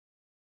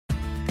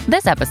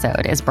This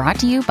episode is brought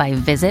to you by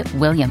Visit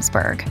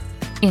Williamsburg.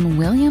 In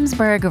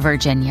Williamsburg,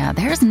 Virginia,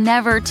 there's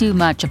never too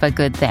much of a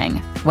good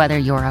thing. Whether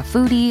you're a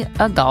foodie,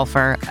 a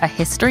golfer, a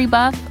history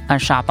buff, a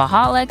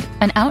shopaholic,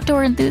 an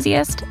outdoor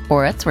enthusiast,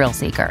 or a thrill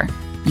seeker,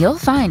 you'll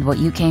find what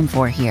you came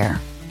for here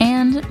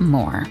and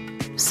more.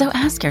 So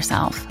ask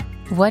yourself,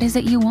 what is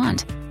it you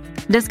want?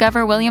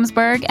 Discover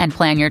Williamsburg and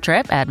plan your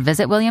trip at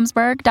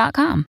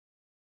visitwilliamsburg.com.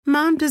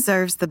 Mom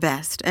deserves the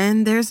best,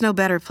 and there's no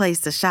better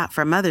place to shop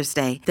for Mother's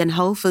Day than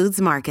Whole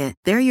Foods Market.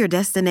 They're your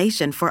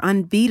destination for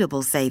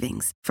unbeatable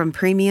savings, from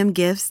premium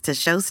gifts to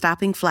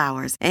show-stopping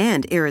flowers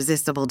and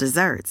irresistible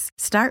desserts.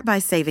 Start by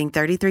saving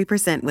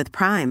 33% with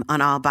Prime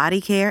on all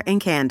body care and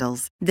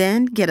candles.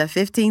 Then get a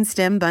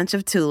 15-stem bunch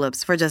of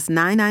tulips for just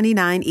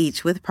 $9.99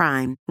 each with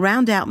Prime.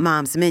 Round out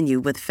Mom's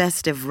menu with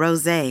festive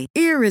rosé,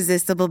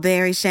 irresistible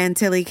berry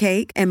chantilly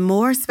cake, and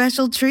more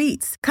special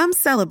treats. Come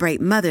celebrate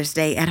Mother's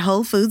Day at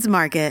Whole Foods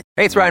Market.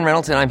 Hey, it's Ryan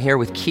Reynolds, and I'm here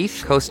with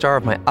Keith, co-star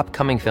of my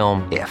upcoming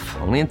film, If,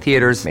 only in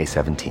theaters May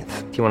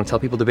 17th. Do you want to tell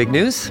people the big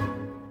news?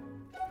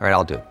 All right,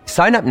 I'll do it.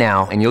 Sign up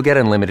now and you'll get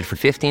unlimited for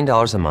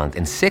 $15 a month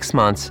and 6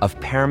 months of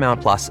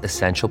Paramount Plus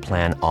Essential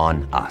Plan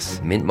on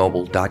us.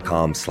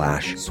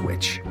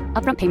 Mintmobile.com/switch.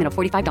 Upfront payment of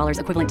 $45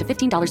 equivalent to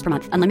 $15 per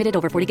month. Unlimited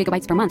over 40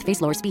 gigabytes per month.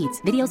 Face lower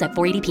speeds. Videos at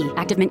 480p.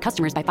 Active Mint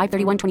customers by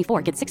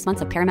 531.24 get 6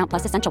 months of Paramount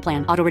Plus Essential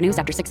Plan. Auto renews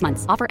after 6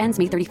 months. Offer ends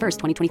May 31st,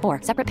 2024.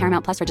 Separate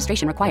Paramount Plus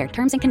registration required.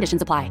 Terms and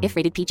conditions apply if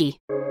rated PG.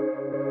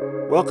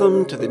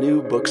 Welcome to the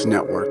New Books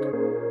Network.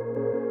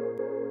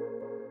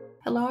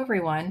 Hello,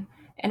 everyone,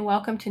 and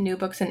welcome to New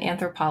Books in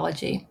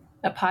Anthropology,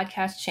 a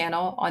podcast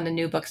channel on the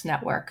New Books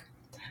Network.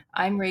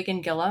 I'm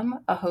Reagan Gillum,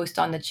 a host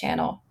on the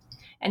channel,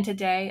 and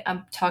today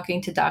I'm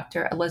talking to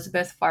Dr.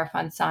 Elizabeth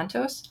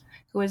Farfan-Santos,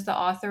 who is the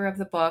author of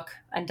the book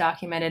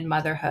Undocumented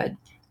Motherhood,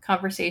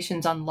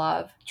 Conversations on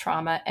Love,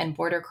 Trauma, and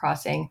Border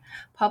Crossing,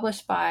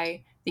 published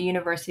by the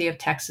University of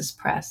Texas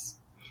Press.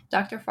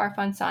 Dr.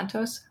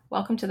 Farfan-Santos,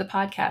 welcome to the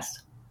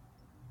podcast.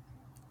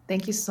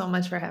 Thank you so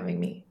much for having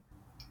me.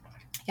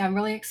 Yeah, I'm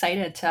really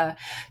excited to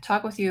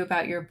talk with you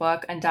about your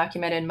book,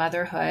 Undocumented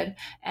Motherhood.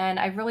 And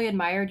I've really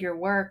admired your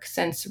work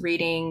since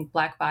reading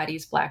Black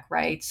Bodies, Black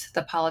Rights,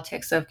 The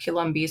Politics of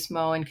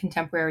Quilombismo in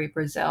Contemporary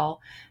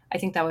Brazil. I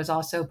think that was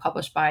also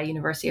published by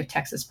University of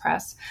Texas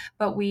Press.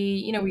 But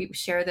we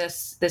share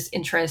this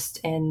interest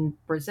in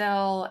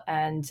Brazil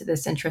and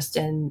this interest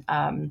in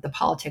the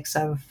politics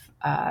of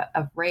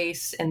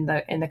race in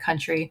the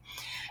country.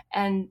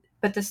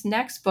 But this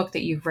next book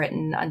that you've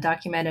written,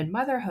 Undocumented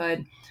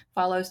Motherhood,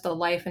 follows the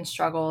life and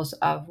struggles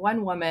of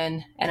one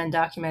woman, an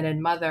undocumented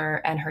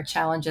mother, and her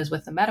challenges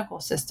with the medical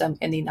system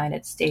in the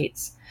United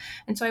States.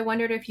 And so I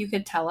wondered if you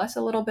could tell us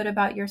a little bit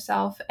about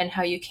yourself and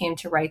how you came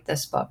to write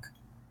this book.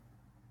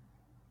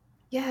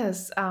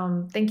 Yes,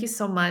 thank you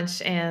so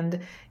much.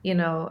 And,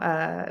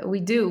 we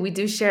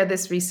do share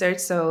this research.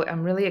 So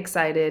I'm really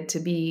excited to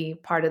be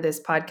part of this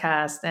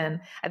podcast.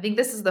 And I think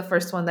this is the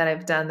first one that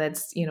I've done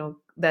that's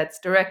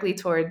directly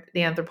toward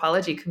the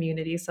anthropology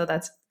community. So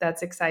that's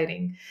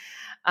exciting.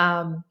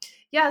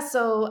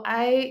 So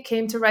I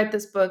came to write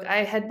this book.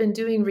 I had been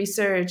doing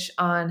research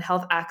on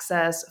health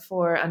access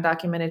for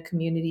undocumented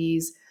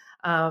communities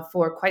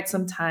for quite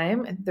some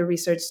time. The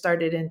research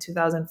started in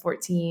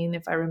 2014,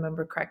 if I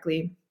remember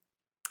correctly.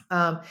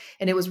 And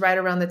it was right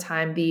around the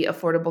time the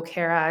Affordable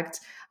Care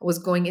Act was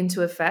going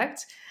into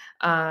effect.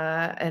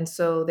 And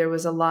so there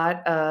was a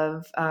lot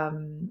of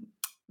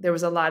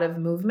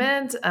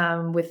movement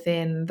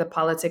within the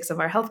politics of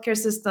our healthcare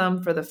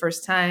system. For the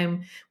first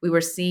time, we were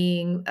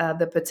seeing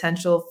the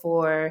potential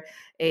for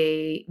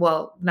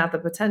not the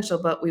potential,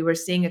 but we were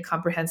seeing a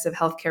comprehensive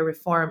healthcare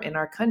reform in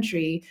our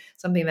country,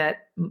 something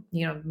that,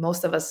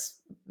 most of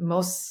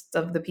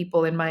the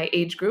people in my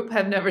age group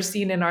have never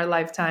seen in our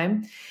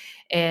lifetime.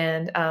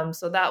 And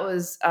so that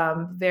was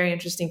very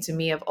interesting to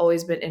me. I've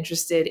always been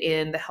interested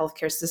in the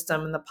healthcare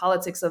system and the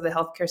politics of the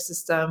healthcare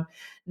system,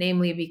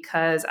 namely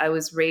because I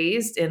was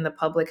raised in the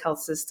public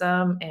health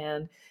system,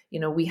 and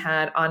we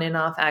had on and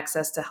off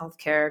access to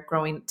healthcare,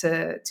 growing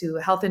to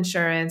health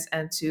insurance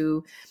and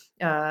to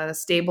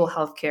stable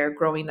healthcare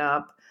growing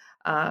up.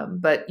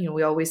 But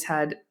we always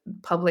had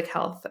public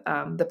health.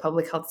 The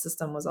public health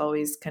system was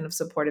always kind of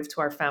supportive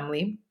to our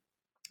family.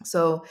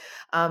 So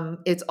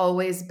it's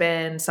always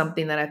been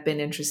something that I've been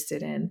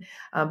interested in.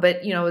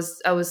 But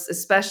I was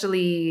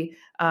especially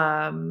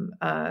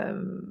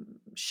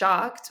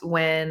shocked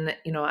when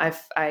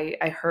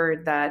I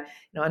heard that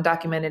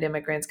undocumented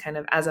immigrants kind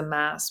of as a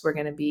mass were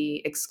going to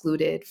be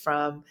excluded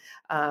from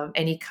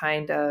any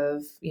kind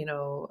of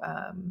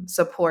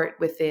support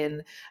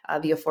within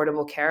the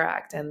Affordable Care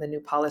Act and the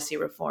new policy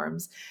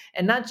reforms.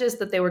 And not just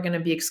that they were going to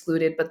be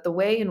excluded, but the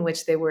way in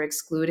which they were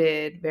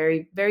excluded,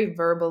 very, very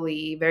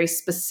verbally, very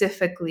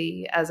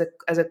specifically as a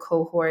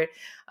cohort,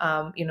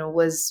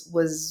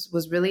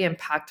 was really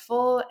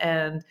impactful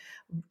and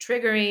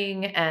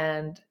triggering,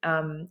 and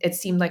it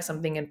seemed like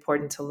something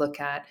important to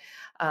look at.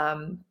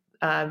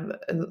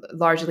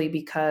 largely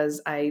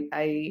because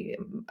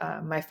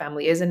my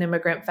family is an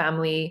immigrant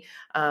family.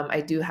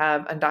 I did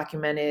have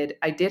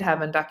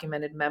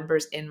undocumented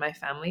members in my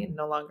family,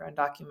 no longer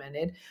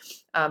undocumented,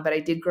 but I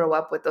did grow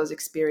up with those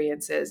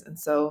experiences, and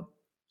so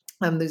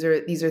these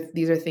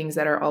are things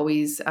that are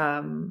always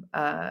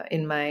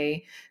in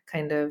my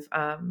kind of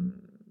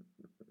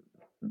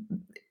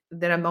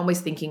that I'm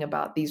always thinking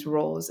about, these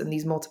roles and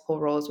these multiple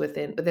roles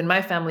within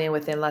my family and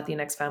within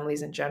Latinx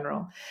families in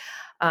general.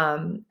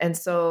 And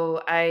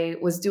so I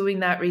was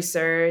doing that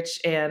research,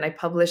 and I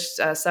published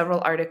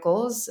several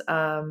articles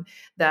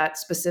that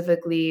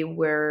specifically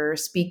were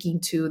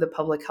speaking to the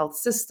public health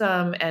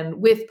system,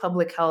 and with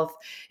public health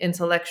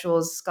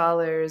intellectuals,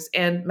 scholars,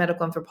 and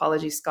medical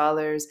anthropology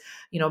scholars,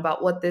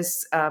 about what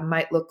this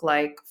might look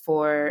like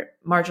for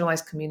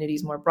marginalized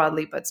communities more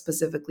broadly, but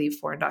specifically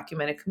for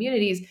undocumented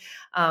communities.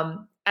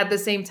 At the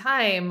same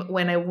time,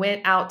 when I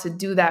went out to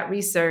do that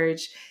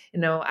research,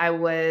 I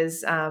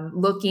was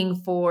looking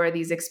for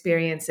these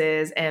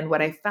experiences, and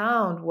what I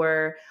found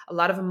were a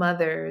lot of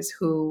mothers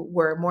who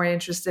were more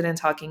interested in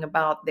talking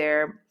about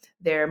their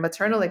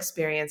maternal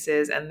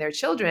experiences and their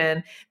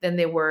children than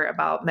they were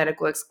about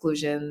medical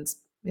exclusions,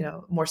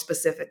 more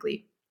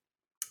specifically.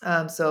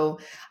 So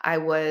I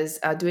was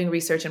doing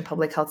research in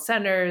public health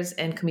centers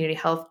and community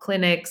health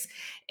clinics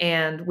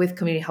and with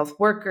community health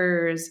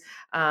workers.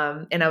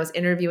 And I was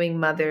interviewing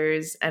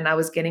mothers, and I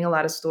was getting a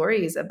lot of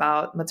stories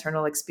about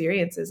maternal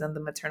experiences and the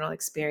maternal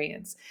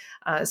experience.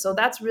 So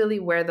that's really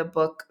where the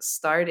book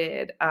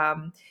started.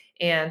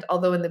 And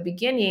although in the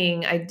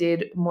beginning I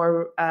did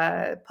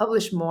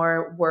publish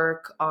more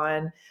work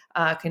on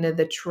kind of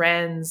the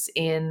trends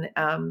in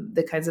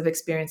the kinds of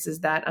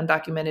experiences that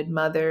undocumented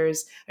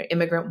mothers or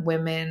immigrant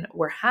women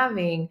were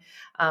having,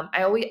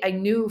 I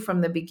knew from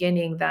the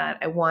beginning that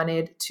I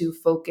wanted to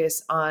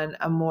focus on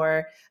a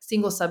more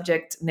single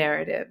subject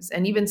narratives.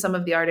 And even some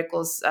of the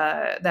articles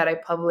that I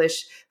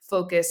publish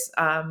focus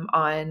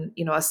on,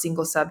 a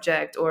single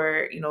subject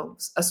or,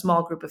 a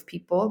small group of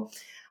people.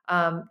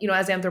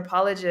 As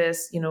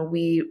anthropologists,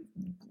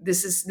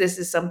 this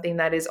is something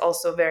that is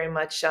also very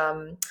much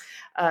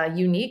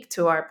unique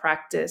to our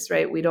practice,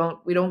 right? We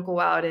don't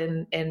go out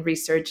and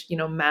research,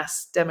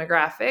 mass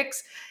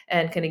demographics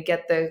and kind of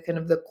get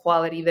the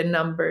quality, the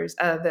numbers,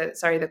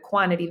 the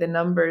quantity, the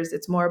numbers.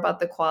 It's more about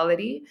the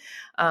quality.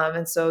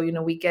 And so,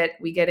 we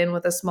get in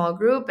with a small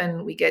group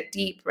and we get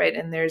deep, right?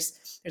 And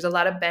there's a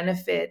lot of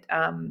benefit.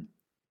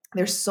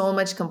 There's so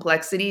much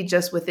complexity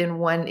just within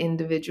one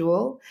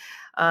individual.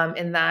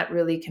 And that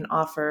really can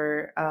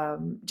offer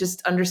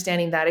just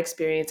understanding that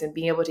experience and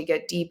being able to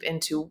get deep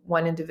into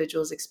one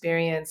individual's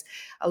experience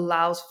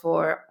allows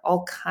for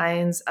all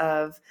kinds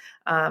of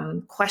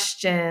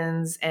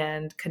questions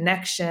and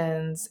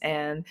connections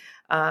and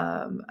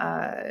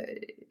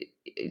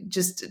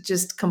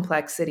just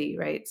complexity,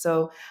 right?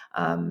 So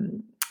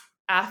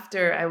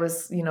after I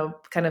was,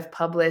 kind of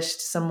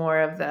published some more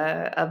of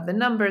the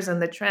numbers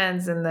and the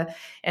trends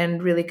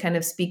and really kind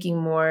of speaking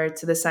more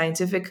to the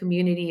scientific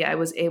community, I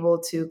was able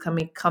to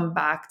come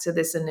back to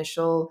this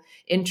initial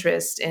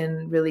interest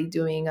in really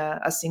doing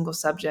a single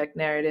subject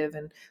narrative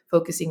and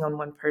focusing on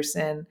one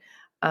person,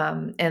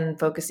 and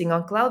focusing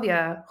on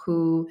Claudia,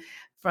 who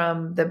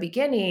from the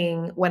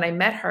beginning, when I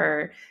met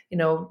her,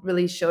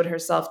 really showed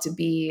herself to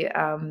be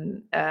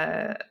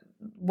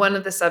one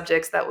of the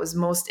subjects that was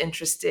most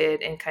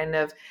interested in kind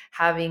of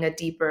having a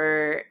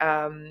deeper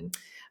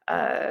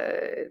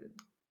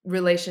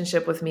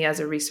relationship with me as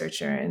a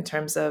researcher, in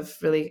terms of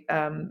really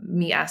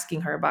me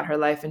asking her about her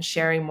life and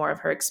sharing more of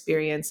her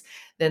experience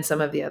than some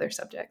of the other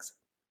subjects.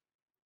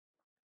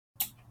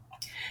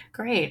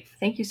 Great.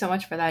 Thank you so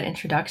much for that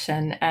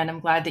introduction. And I'm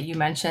glad that you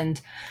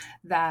mentioned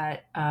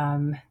that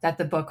that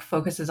the book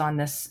focuses on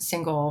this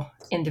single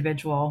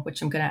individual,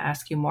 which I'm going to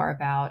ask you more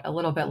about a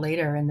little bit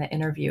later in the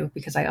interview,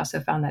 because I also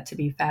found that to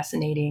be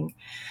fascinating.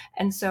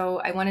 And so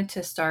I wanted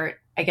to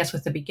start, I guess,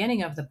 with the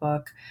beginning of the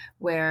book,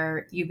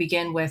 where you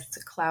begin with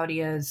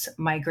Claudia's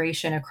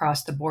migration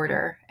across the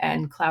border.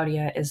 And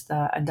Claudia is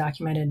the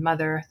undocumented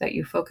mother that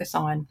you focus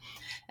on.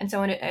 And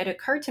so it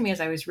occurred to me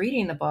as I was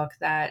reading the book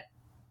that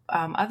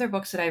other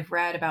books that I've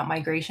read about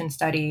migration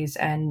studies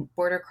and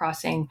border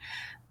crossing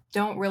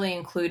don't really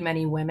include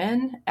many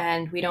women,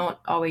 and we don't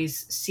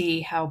always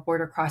see how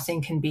border crossing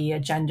can be a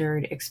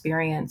gendered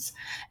experience.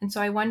 And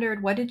so I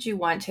wondered, what did you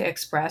want to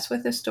express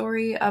with the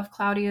story of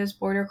Claudia's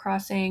border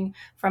crossing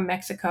from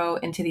Mexico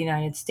into the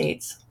United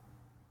States?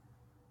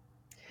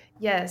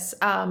 Yes,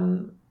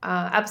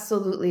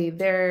 absolutely.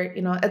 There,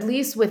 at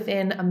least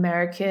within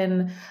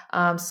American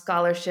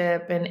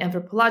scholarship and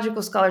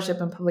anthropological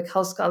scholarship and public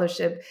health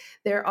scholarship,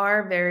 there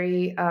are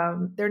there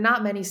are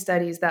not many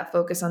studies that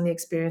focus on the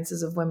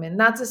experiences of women.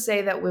 Not to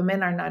say that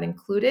women are not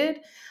included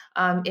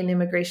in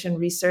immigration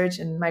research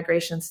and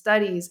migration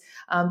studies,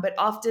 but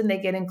often they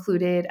get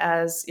included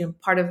as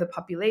part of the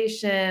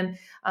population.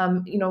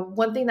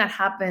 One thing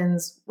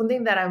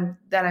that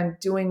I'm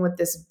doing with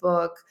this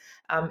book,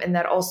 and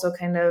that also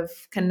kind of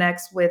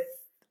connects with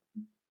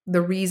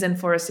the reason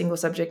for a single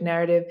subject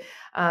narrative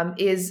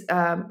is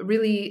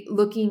really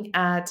looking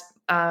at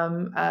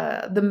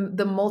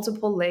the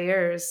multiple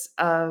layers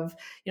of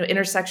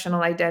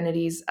intersectional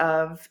identities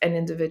of an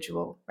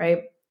individual,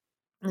 right?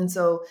 And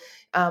so,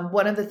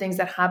 one of the things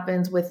that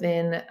happens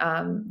within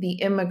the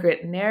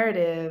immigrant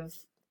narrative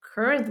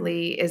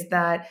currently is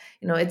that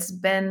it's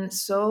been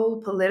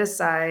so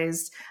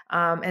politicized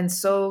and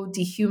so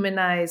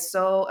dehumanized,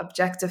 so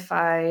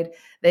objectified,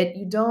 that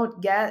you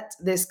don't get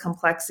this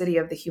complexity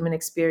of the human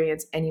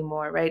experience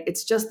anymore, right?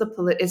 It's just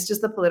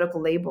the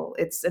political label.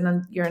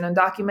 You're an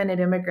undocumented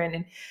immigrant,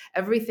 and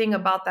everything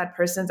about that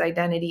person's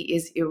identity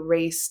is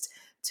erased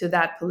to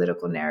that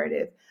political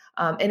narrative.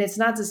 And it's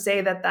not to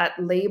say that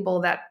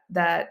label,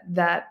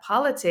 that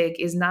politic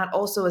is not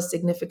also a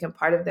significant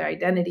part of their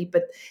identity,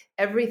 but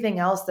everything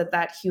else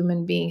that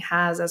human being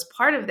has as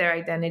part of their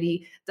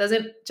identity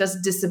doesn't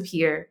just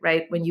disappear,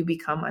 right? When you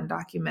become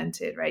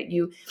undocumented, right?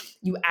 You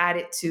add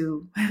it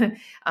to,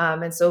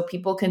 and so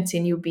people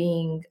continue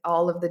being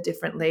all of the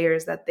different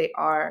layers that they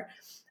are.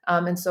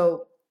 And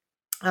so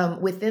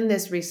within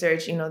this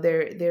research,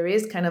 there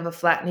is kind of a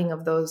flattening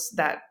of those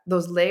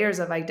layers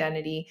of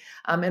identity,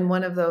 and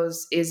one of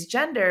those is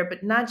gender,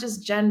 but not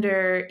just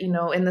gender,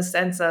 in the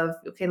sense of,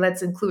 okay,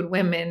 let's include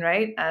women,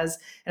 right, as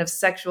kind of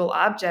sexual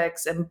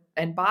objects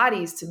and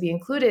bodies to be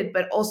included,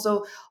 but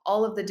also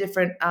all of the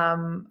different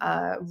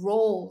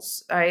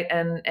roles, right,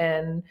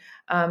 and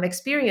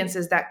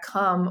experiences that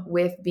come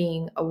with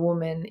being a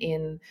woman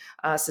in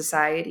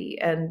society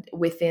and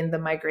within the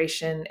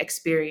migration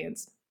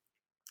experience.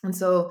 And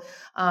so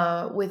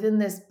within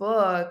this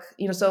book,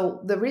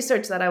 so the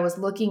research that I was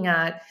looking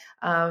at,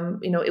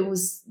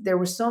 there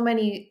were so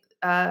many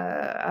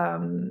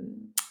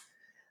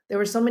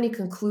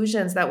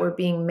conclusions that were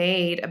being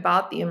made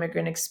about the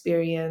immigrant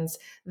experience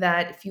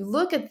that, if you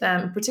look at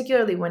them,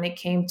 particularly when it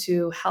came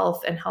to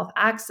health and health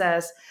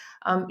access,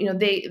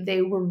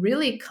 they were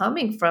really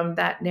coming from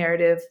that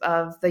narrative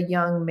of the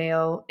young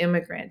male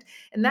immigrant.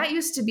 And that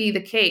used to be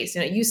the case.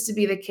 It used to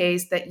be the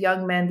case that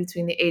young men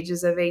between the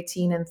ages of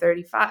 18 and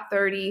 30,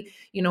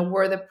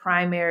 were the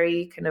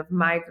primary kind of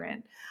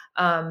migrant.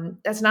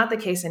 That's not the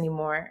case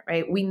anymore,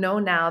 right? We know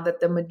now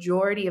that the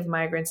majority of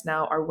migrants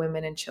now are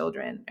women and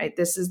children, right?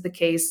 This is the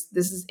case.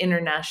 This is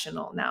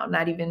international now,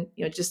 not even,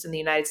 just in the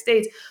United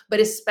States, but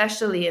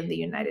especially in the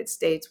United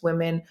States,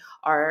 women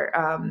are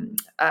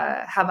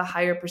have a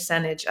higher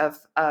percentage of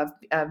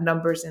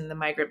numbers in the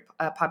migrant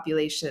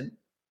population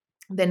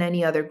than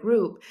any other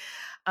group.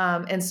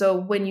 And so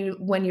when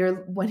you're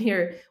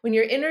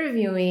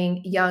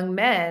interviewing young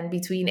men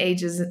between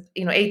ages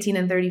 18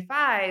 and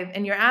 35,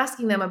 and you're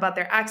asking them about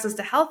their access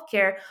to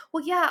healthcare,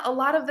 well, yeah, a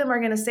lot of them are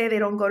going to say they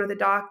don't go to the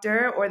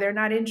doctor, or they're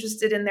not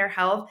interested in their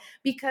health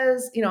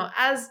because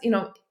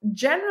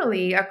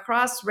generally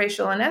across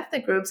racial and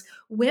ethnic groups,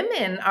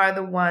 women are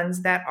the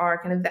ones that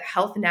are kind of the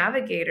health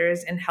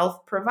navigators and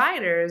health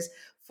providers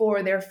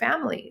for their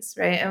families,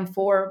 right? And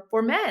for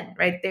men,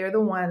 right? They're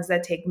the ones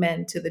that take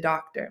men to the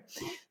doctor.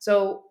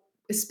 So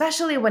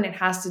especially when it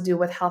has to do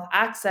with health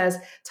access,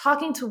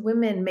 talking to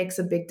women makes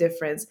a big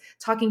difference.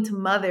 Talking to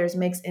mothers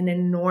makes an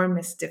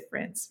enormous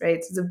difference,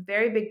 right? So it's a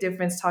very big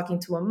difference talking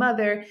to a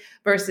mother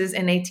versus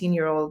an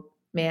 18-year-old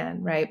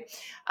man, right?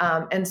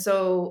 And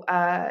so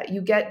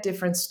you get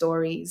different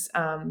stories.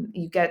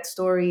 You get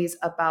stories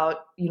about,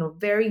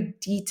 very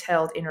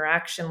detailed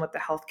interaction with the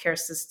healthcare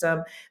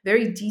system,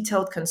 very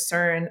detailed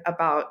concern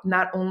about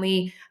not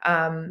only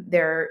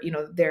their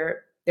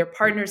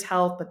partner's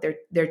health, but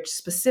their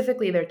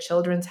specifically their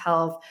children's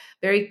health,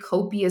 very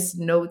copious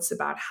notes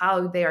about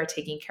how they are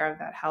taking care of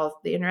that health,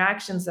 the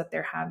interactions that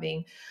they're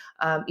having.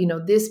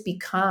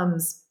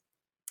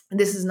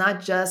 This is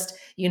not just,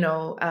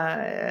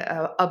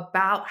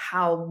 about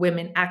how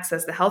women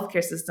access the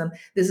healthcare system.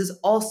 This is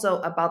also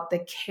about the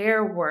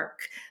care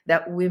work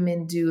that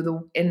women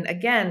do. And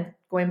again,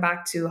 going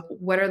back to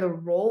what are the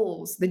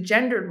roles, the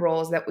gendered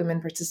roles that women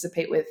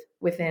participate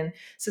within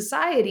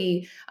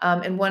society.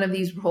 And one of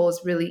these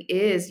roles really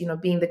is,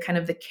 being the kind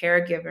of the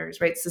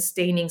caregivers, right?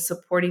 Sustaining,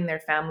 supporting their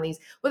families,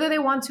 whether they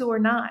want to or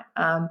not.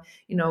 And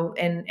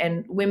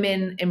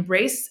women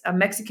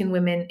Mexican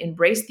women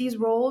embrace these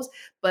roles,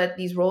 but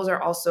these roles are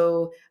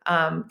also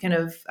roles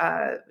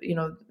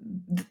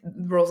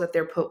that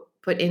they're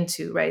put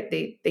into, right?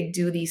 They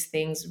do these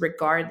things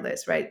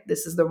regardless, right?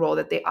 This is the role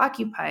that they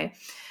occupy.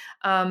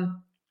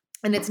 And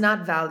it's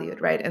not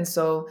valued, right? And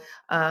so,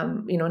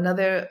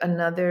 another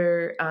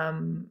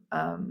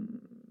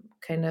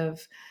kind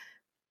of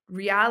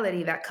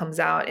reality that comes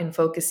out in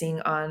focusing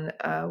on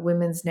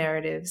women's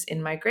narratives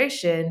in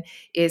migration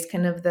is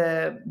kind of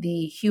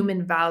the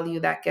human value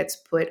that gets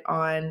put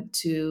on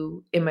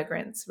to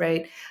immigrants,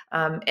 right?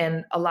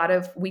 And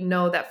we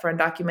know that for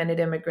undocumented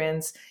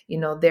immigrants,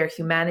 their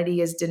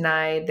humanity is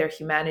denied, their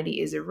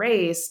humanity is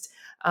erased.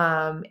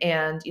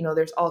 And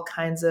there's all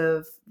kinds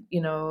of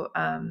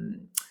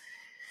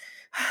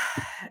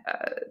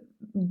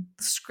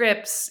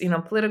scripts,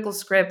 political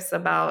scripts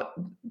about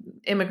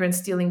immigrants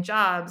stealing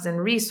jobs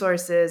and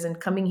resources and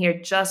coming here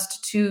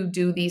just to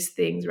do these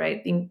things,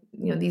 right?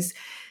 These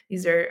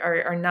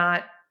are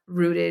not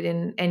rooted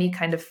in any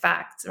kind of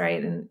facts,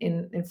 right? And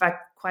in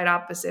fact, quite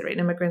opposite, right?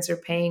 Immigrants are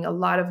paying a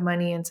lot of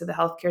money into the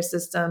healthcare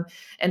system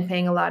and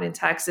paying a lot in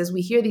taxes.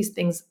 We hear these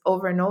things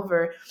over and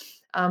over.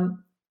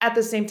 At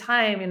the same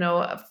time,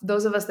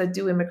 those of us that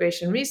do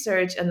immigration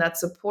research and that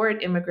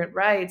support immigrant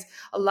rights,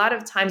 a lot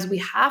of times we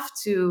have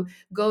to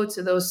go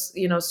to those,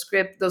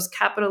 those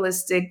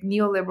capitalistic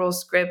neoliberal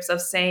scripts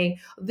of saying,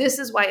 this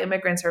is why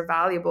immigrants are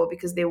valuable,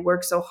 because they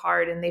work so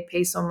hard and they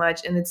pay so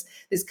much. And it's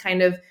this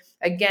kind of,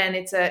 again,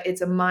 it's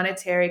a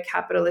monetary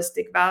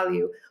capitalistic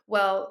value.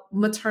 Well,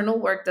 maternal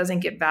work doesn't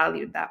get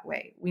valued that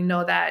way. We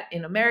know that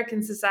in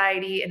American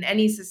society, in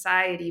any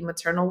society,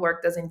 maternal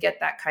work doesn't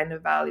get that kind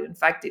of value. In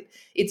fact,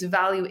 its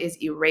value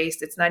is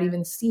erased. It's not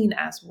even seen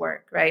as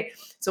work, right?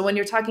 So when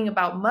you're talking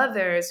about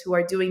mothers who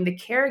are doing the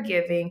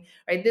caregiving,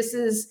 right, this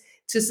is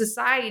to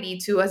society,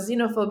 to a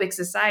xenophobic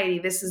society,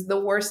 this is the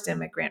worst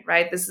immigrant,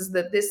 right? This is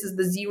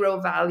the zero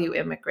value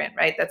immigrant,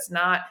 right?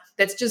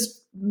 That's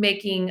just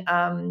making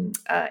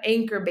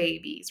anchor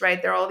babies,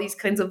 right? There are all these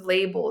kinds of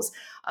labels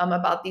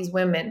about these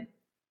women.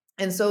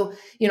 And so,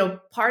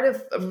 part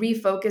of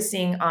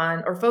refocusing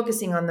on, or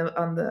focusing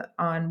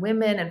on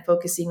women and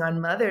focusing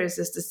on mothers,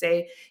 is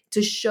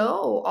to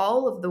show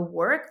all of the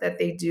work that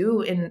they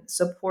do in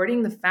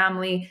supporting the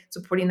family,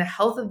 supporting the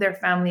health of their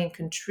family, and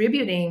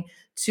contributing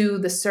to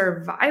the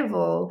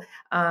survival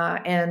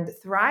and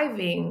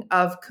thriving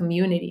of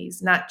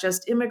communities, not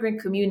just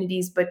immigrant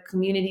communities, but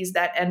communities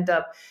that end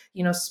up,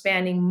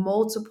 spanning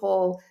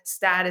multiple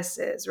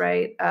statuses,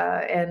 right,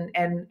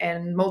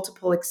 and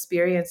multiple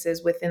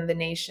experiences within the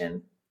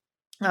nation.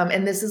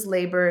 And this is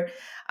labor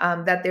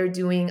that they're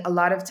doing a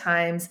lot of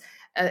times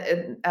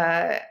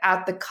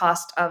at the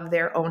cost of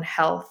their own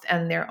health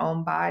and their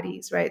own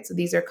bodies, right? So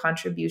these are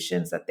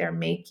contributions that they're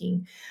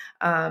making.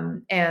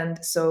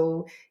 And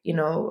so,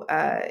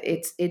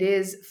 it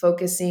is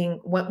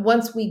focusing,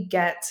 once we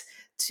get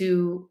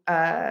to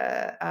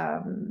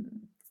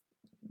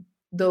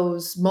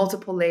those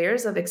multiple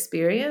layers of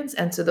experience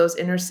and to those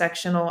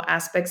intersectional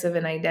aspects of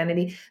an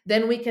identity,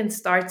 then we can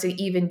start to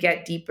even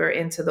get deeper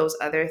into those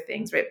other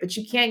things, right? But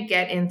you can't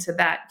get into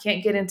that. You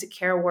can't get into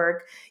care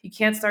work. You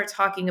can't start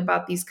talking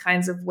about these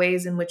kinds of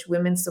ways in which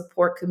women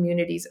support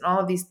communities and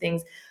all of these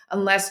things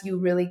unless you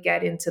really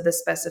get into the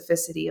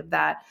specificity of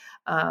that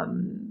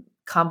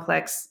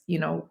complex,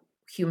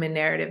 human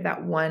narrative,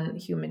 that one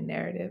human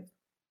narrative.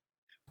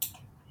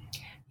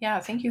 Yeah,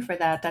 thank you for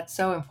that. That's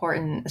so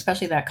important,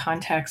 especially that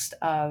context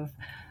of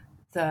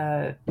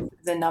the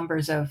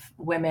numbers of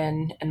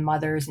women and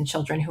mothers and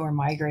children who are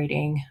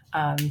migrating,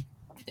 and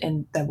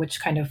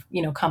which kind of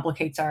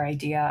complicates our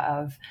idea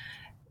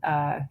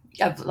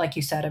of like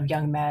you said, of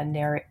young men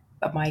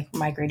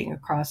migrating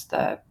across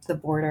the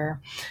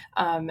border,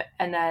 and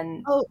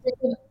then. Oh,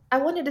 I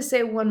wanted to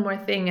say one more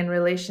thing in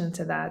relation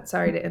to that.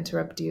 Sorry to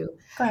interrupt you.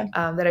 Go ahead.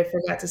 That I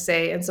forgot to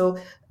say. And so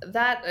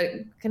that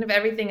kind of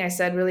everything I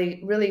said really,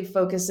 really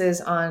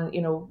focuses on,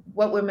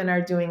 what women are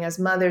doing as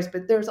mothers.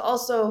 But there's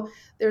also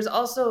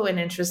an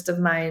interest of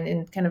mine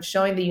in kind of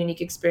showing the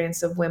unique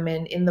experience of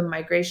women in the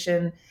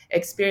migration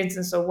experience.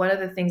 And so one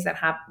of the things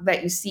that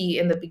you see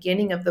in the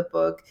beginning of the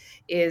book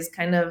is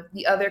kind of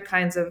the other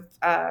kinds of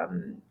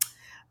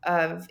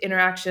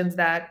interactions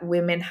that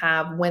women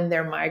have when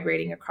they're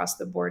migrating across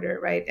the border,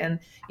 right? And,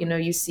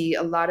 you see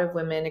a lot of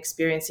women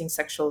experiencing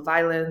sexual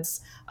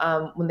violence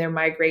when they're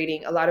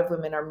migrating. A lot of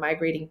women are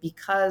migrating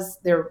because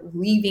they're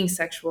leaving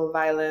sexual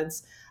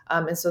violence.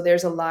 And so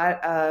there's a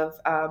lot of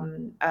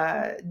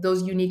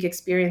those unique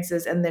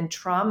experiences and then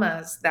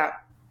traumas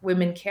that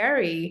women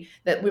carry,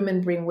 that women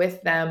bring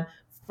with them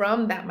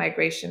from that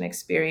migration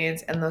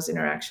experience and those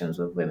interactions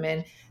with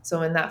women.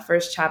 So in that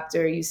first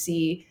chapter, you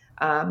see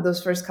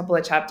those first couple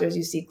of chapters,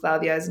 you see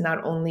Claudia is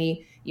not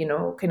only,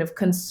 kind of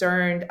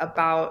concerned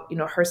about,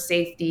 her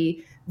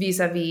safety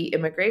vis-a-vis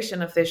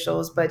immigration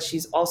officials, but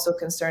she's also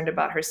concerned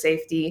about her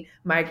safety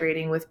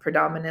migrating with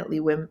predominantly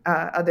women,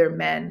 other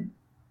men,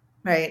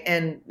 right?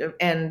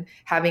 And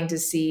having to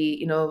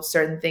see,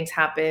 certain things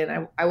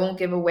happen. I won't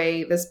give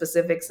away the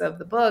specifics of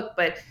the book,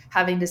 but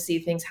having to see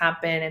things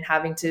happen and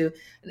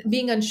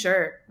being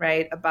unsure,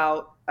 right,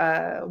 about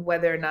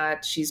whether or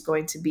not she's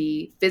going to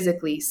be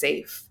physically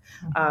safe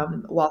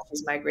while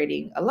she's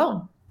migrating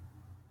alone.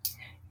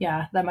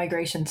 Yeah, that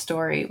migration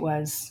story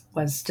was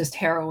just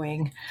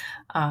harrowing.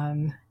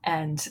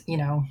 And,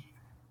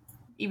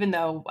 even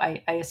though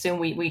I assume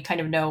we kind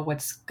of know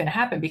what's going to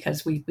happen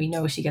because we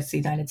know she gets to the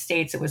United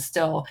States, it was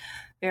still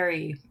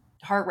very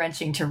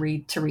heart-wrenching to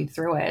read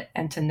through it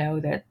and to know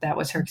that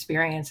was her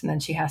experience. And then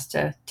she has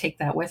to take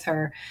that with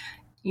her,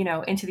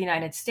 into the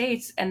United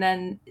States. And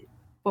then,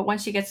 but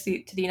once she gets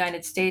to the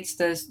United States,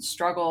 the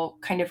struggle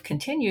kind of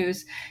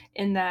continues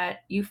in that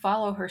you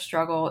follow her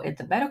struggle in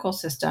the medical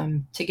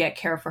system to get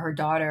care for her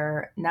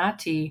daughter,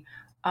 Nati,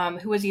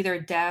 who is either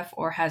deaf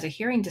or has a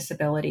hearing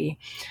disability.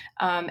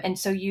 And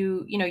so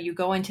you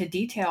go into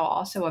detail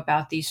also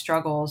about these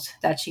struggles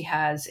that she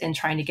has in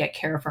trying to get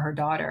care for her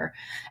daughter.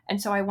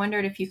 And so I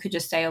wondered if you could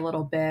just say a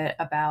little bit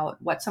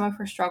about what some of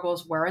her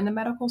struggles were in the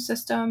medical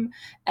system,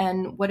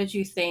 and what did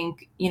you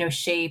think,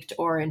 shaped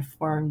or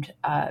informed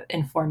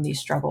these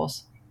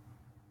struggles?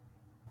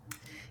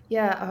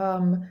 Yeah,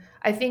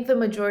 I think the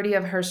majority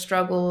of her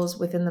struggles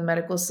within the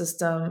medical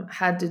system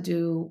had to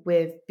do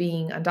with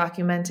being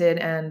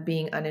undocumented and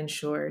being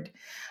uninsured.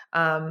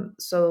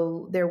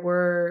 So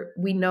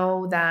we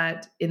know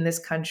that in this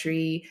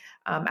country,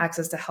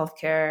 access to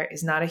healthcare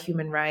is not a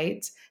human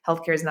right.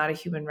 Healthcare is not a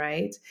human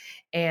right.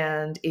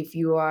 And if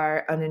you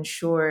are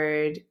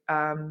uninsured,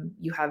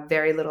 you have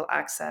very little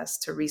access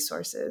to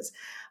resources.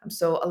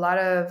 So a lot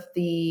of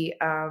the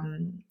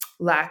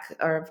lack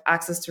of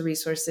access to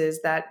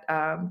resources that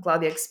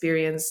Claudia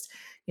experienced,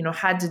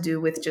 had to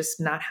do with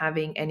just not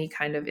having any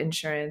kind of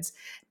insurance.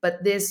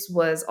 But this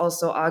was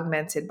also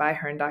augmented by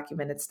her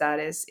undocumented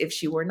status. If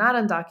she were not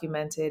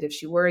undocumented, if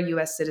she were a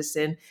U.S.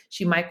 citizen,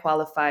 she might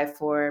qualify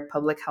for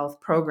public health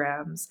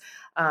programs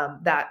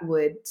that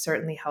would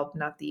certainly help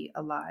Nathi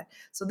a lot.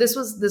 So this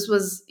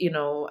was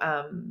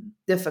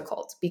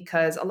difficult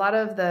because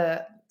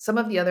some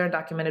of the other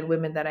undocumented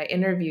women that I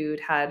interviewed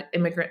had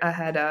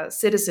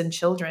citizen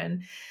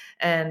children,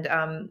 and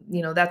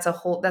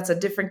that's a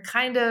different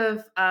kind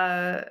of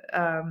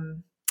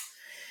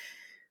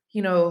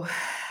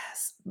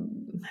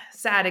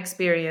sad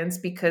experience,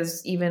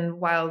 because even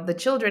while the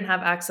children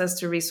have access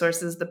to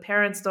resources, the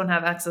parents don't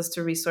have access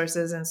to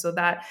resources, and so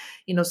that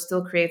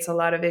still creates a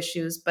lot of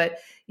issues. But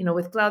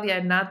with Claudia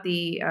and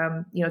Nathi,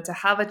 to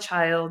have a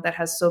child that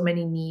has so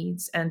many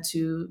needs and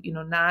to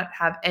not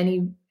have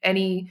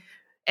any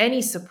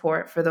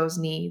support for those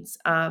needs,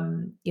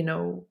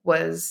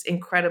 was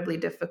incredibly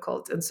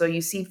difficult. And so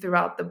you see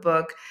throughout the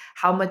book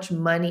how much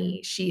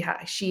money she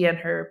and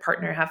her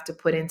partner have to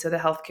put into the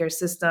healthcare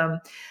system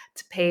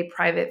to pay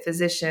private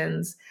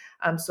physicians.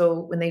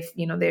 So when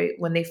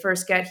they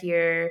first get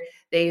here,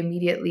 they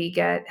immediately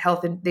get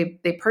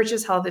they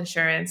purchase health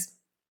insurance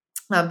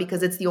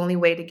because it's the only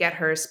way to get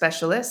her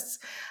specialists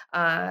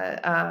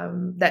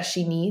that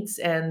she needs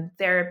and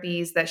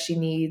therapies that she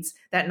needs,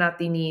 that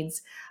Nathi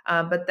needs.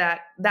 But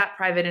that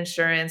private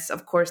insurance,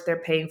 of course, they're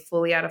paying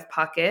fully out of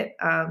pocket.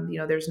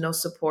 There's no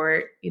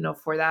support,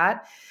 for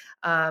that.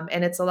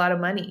 And it's a lot of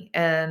money.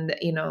 And,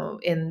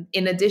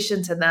 in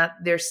addition to that,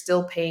 they're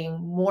still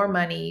paying more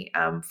money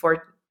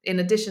in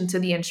addition to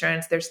the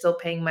insurance, they're still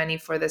paying money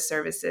for the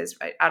services,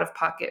 right, out of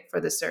pocket for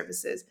the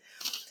services.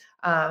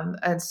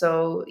 And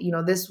so,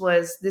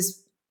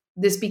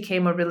 this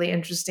became a really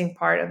interesting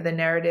part of the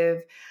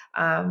narrative,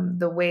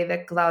 the way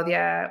that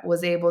Claudia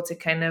was able to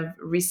kind of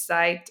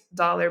recite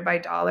dollar by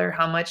dollar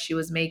how much she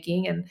was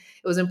making. And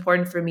it was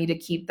important for me to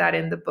keep that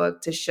in the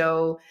book to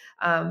show,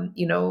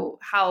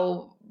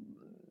 how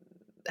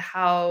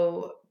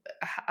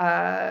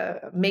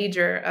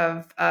major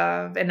of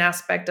an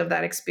aspect of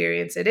that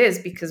experience it is,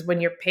 because when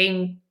you're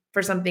paying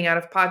for something out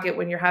of pocket,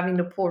 when you're having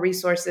to pull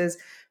resources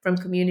from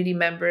community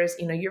members,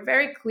 you're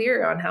very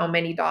clear on how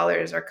many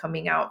dollars are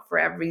coming out for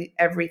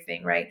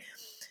everything, right?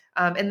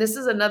 And this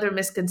is another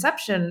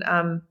misconception.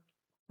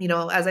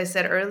 As I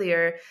said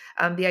earlier,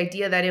 the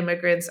idea that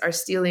immigrants are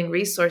stealing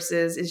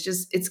resources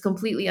it's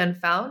completely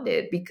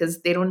unfounded,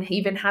 because they don't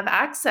even have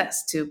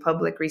access to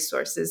public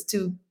resources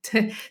to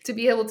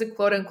be able to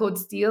quote unquote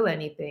steal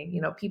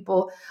anything.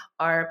 People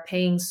are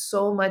paying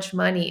so much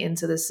money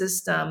into the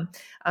system,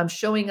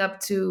 showing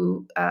up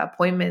to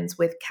appointments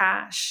with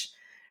cash,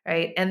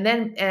 right? And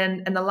then,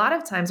 and a lot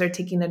of times are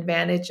taken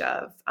advantage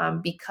of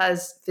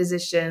because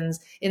physicians,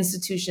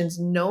 institutions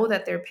know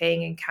that they're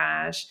paying in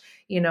cash,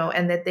 and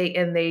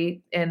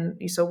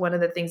so one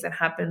of the things that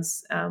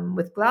happens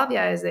with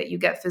Claudia is that you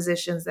get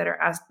physicians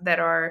that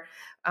are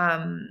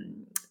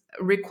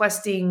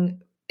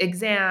requesting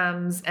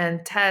exams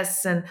and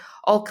tests and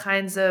all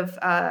kinds of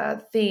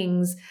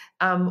things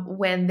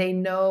when they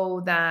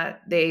know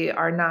that they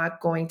are not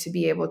going to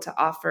be able to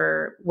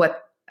offer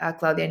what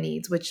Claudia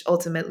needs, which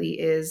ultimately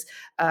is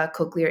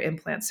cochlear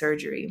implant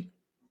surgery.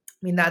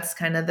 I mean, that's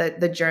kind of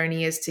the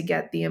journey, is to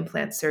get the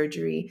implant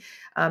surgery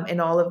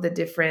and all of the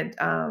different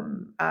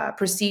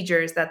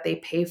procedures that they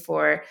pay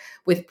for,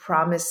 with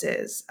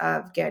promises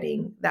of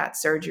getting that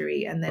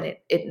surgery, and then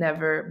it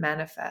never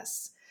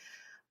manifests.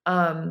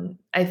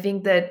 I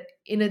think that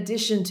in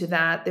addition to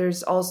that,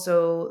 there's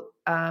also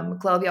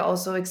Claudia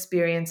also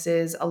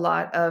experiences a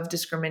lot of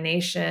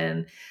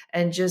discrimination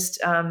and just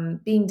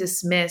being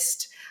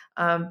dismissed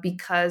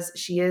because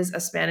she is a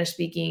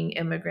Spanish-speaking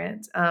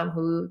immigrant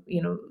who,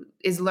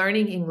 is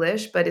learning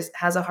English, but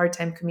has a hard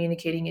time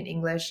communicating in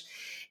English,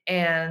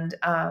 and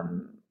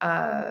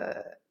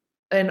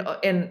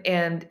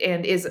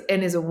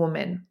is a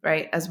woman,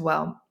 right, as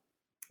well.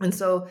 And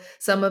so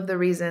the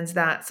reasons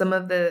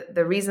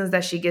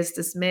that she gets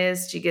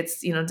dismissed,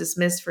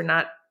 dismissed for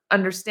not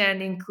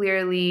understanding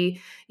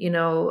clearly.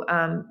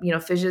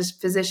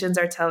 Physicians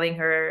are telling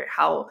her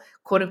how,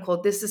 quote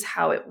unquote, this is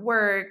how it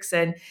works,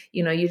 and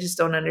you just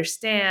don't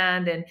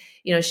understand. And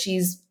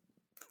she's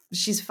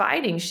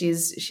fighting.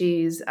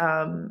 She's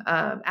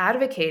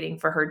advocating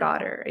for her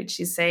daughter. Right?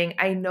 She's saying,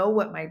 I know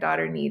what my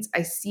daughter needs.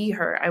 I see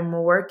her. I'm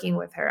working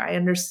with her. I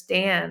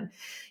understand.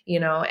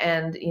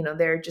 And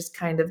they're just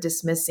kind of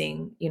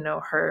dismissing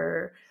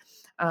her,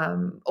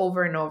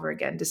 over and over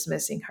again,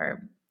 dismissing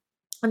her,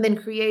 and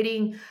then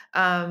creating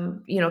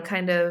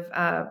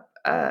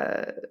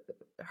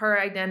her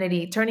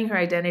identity, turning her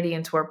identity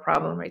into a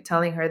problem, right?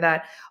 Telling her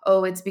that,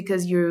 oh, it's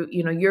because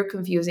you're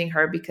confusing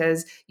her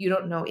because you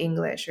don't know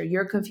English, or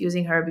you're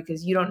confusing her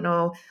because you don't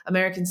know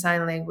American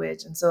Sign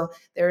Language. And so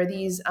there are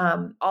these,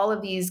 all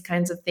of these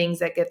kinds of things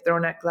that get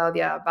thrown at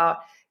Claudia about,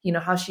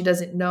 how she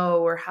doesn't know,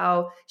 or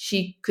how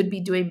she could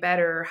be doing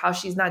better, or how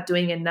she's not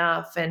doing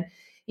enough. And,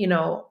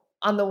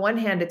 on the one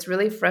hand, it's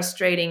really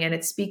frustrating, and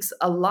it speaks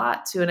a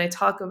lot to, and I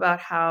talk about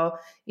how,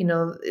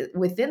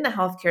 within the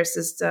healthcare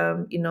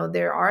system,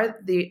 there are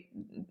these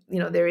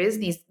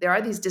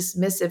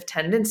dismissive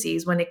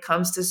tendencies when it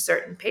comes to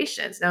certain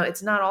patients. Now,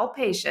 it's not all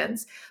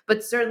patients,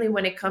 but certainly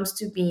when it comes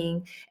to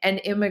being an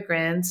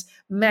immigrant,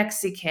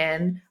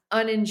 Mexican,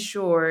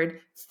 uninsured,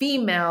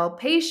 female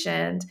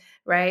patient,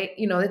 right?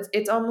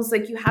 It's almost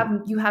like you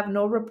have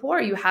no rapport.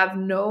 You have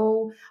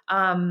no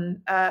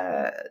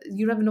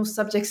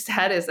subject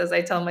status, as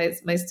I tell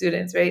my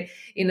students, right?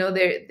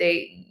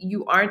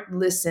 You aren't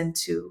listened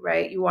to,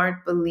 right? You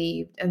aren't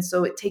believed. And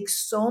so it takes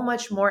so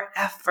much more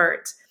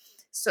effort.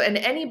 So, and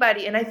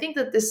I think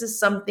that this is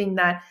something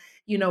that,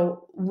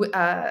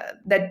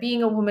 that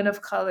being a woman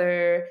of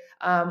color,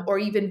 or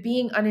even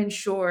being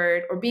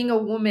uninsured, or being a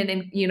woman,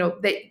 and,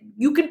 that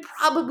you can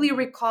probably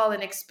recall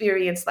an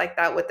experience like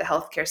that with the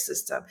healthcare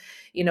system,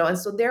 and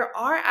so there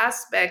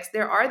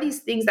are these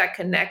things that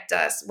connect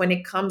us when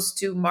it comes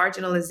to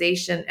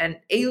marginalization and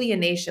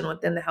alienation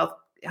within the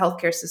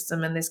healthcare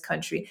system in this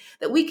country,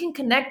 that we can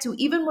connect to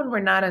even when we're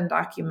not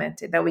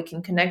undocumented, that we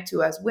can connect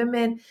to as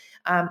women,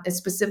 and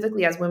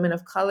specifically as women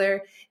of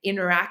color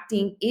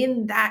interacting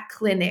in that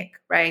clinic,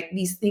 right?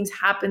 These things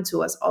happen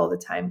to us all the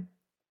time.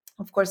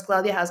 Of course,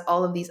 Claudia has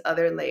all of these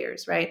other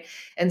layers, right?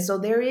 And so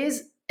there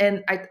is,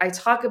 and I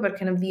talk about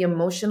kind of the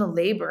emotional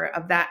labor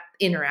of that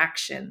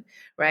interaction,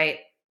 right?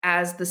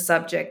 As the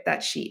subject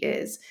that she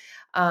is.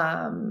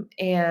 And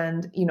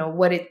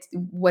what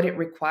it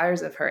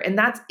requires of her. And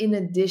that's in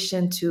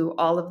addition to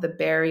all of the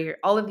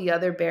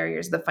other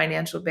barriers, the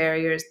financial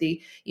barriers,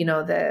 the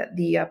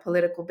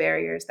political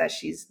barriers that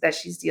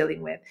she's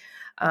dealing with.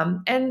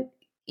 And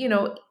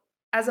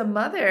as a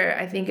mother,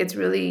 I think it's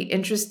really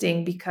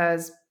interesting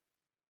because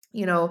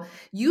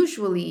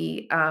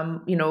usually,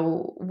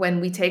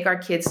 when we take our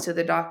kids to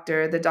the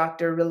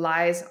doctor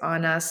relies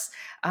on us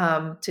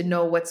to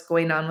know what's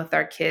going on with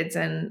our kids.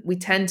 And we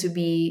tend to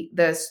be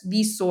the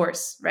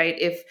source, right?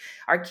 If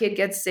our kid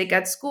gets sick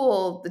at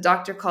school, the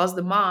doctor calls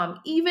the mom.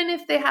 Even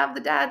if they have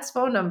the dad's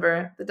phone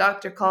number, the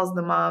doctor calls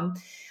the mom.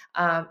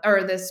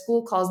 Or the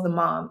school calls the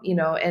mom,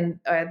 and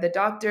the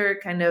doctor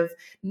kind of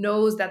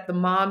knows that the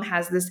mom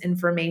has this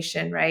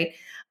information, right?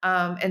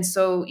 And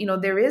so,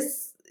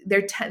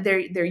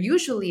 there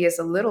usually is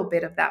a little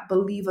bit of that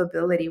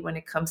believability when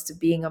it comes to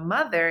being a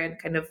mother, and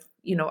kind of,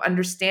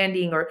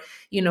 understanding, or,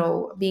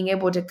 being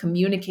able to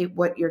communicate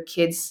what your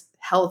kids'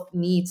 health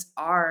needs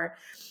are.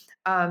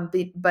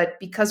 But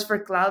because for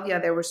Claudia,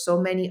 there were so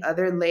many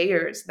other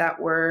layers that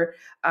were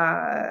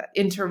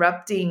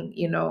interrupting,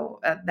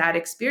 that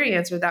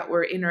experience, or that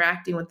were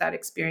interacting with that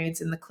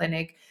experience in the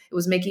clinic, it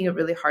was making it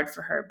really hard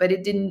for her. But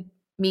it didn't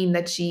mean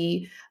that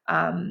she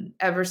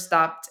ever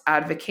stopped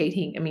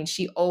advocating. I mean,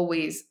 she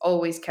always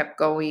kept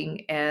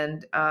going,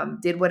 and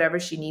did whatever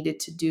she needed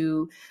to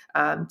do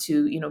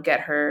to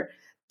get her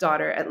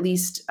daughter at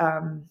least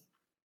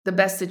the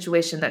best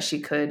situation that she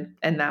could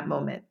in that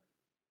moment.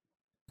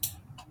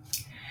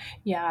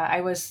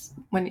 Yeah,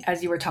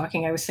 as you were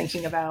talking, I was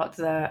thinking about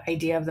the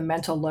idea of the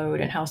mental load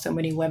and how so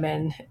many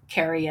women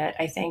carry it,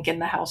 I think, in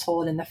the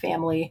household, in the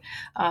family.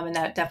 And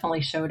that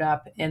definitely showed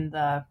up in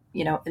the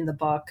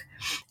book.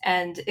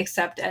 And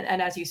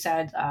as you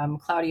said,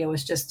 Claudia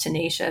was just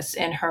tenacious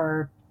in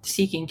her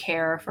seeking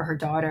care for her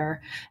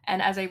daughter.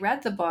 And as I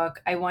read the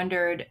book, I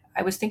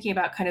was thinking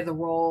about kind of the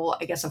role,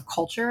 I guess, of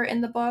culture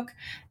in the book.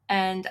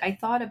 And I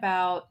thought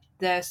about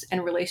this in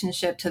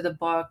relationship to the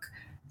book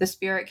The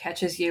Spirit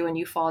Catches You and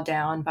You Fall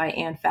Down by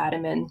Anne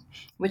Fadiman,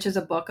 which is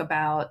a book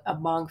about a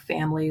Hmong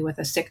family with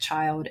a sick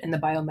child in the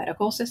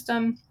biomedical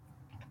system.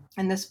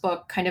 And this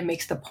book kind of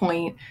makes the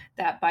point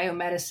that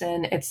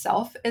biomedicine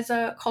itself is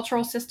a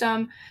cultural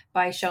system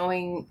by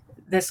showing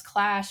this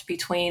clash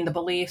between the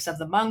beliefs of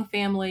the Hmong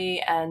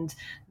family and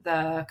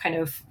the kind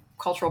of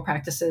cultural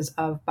practices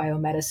of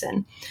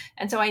biomedicine.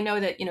 And so I know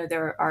that,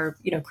 there are,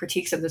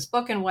 critiques of this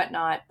book and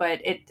whatnot,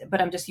 but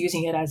I'm just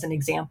using it as an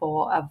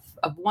example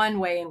of one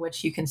way in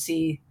which you can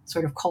see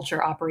sort of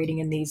culture operating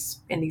in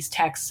these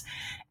texts.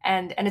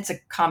 And it's a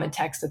common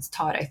text that's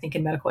taught, I think,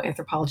 in medical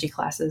anthropology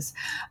classes.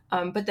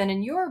 But then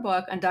in your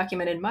book,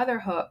 Undocumented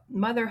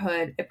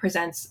Motherhood, it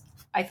presents,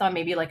 I thought,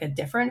 maybe like a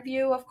different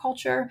view of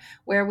culture,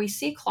 where we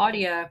see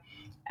Claudia,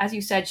 as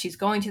you said, she's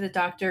going to the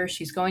doctor,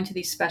 she's going to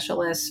these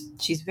specialists,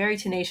 she's very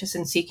tenacious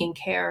in seeking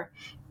care.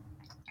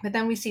 But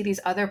then we see these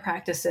other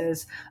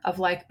practices of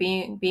like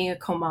being a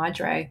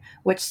comadre,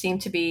 which seem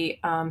to be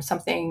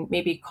something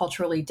maybe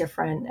culturally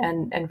different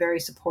and very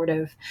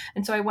supportive.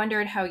 And so I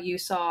wondered how you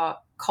saw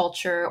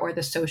culture or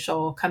the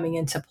social coming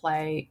into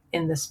play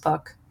in this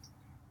book.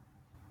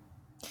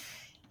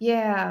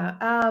 Yeah.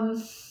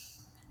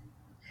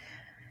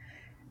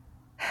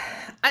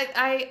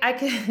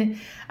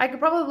 I could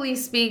probably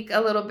speak a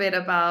little bit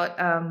about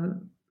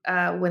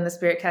when the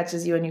spirit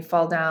catches you and you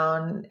fall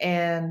down,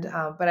 and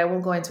but I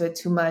won't go into it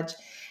too much,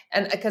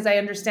 and because I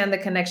understand the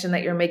connection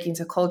that you're making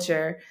to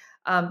culture.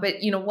 But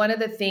one of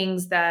the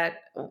things that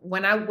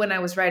when I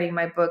was writing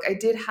my book, I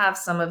did have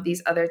some of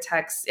these other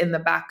texts in the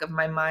back of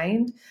my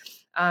mind.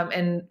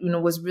 And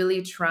was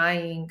really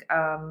trying,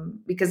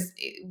 because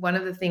one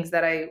of the things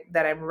that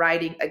I'm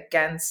writing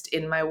against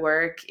in my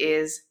work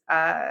is,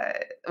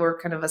 or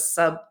kind of a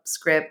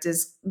subscript,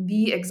 is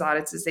the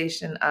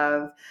exoticization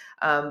of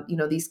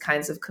these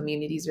kinds of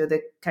communities, or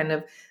the kind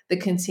of the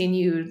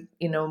continued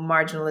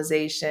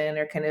marginalization,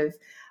 or kind of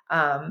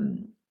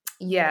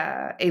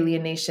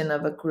alienation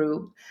of a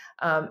group.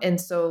 And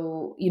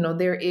so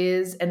there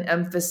is an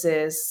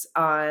emphasis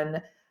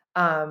on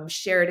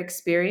shared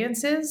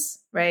experiences,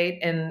 right?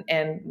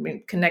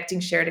 And connecting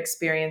shared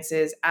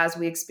experiences as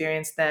we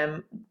experience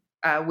them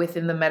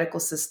within the medical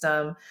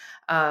system.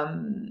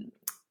 And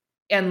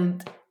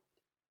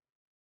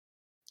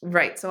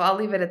right. So I'll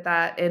leave it at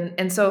that.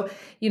 And so,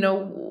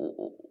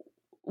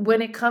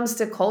 when it comes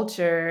to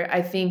culture,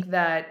 I think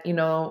that,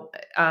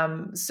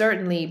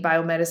 certainly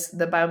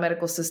the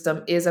biomedical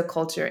system is a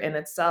culture in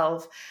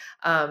itself.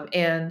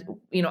 And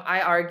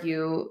I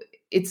argue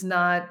it's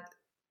not,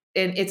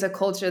 and it's a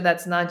culture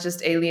that's not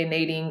just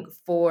alienating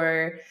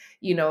for,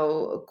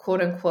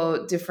 quote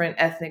unquote, different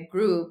ethnic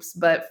groups,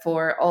 but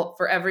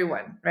for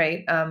everyone,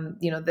 right?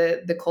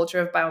 The culture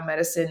of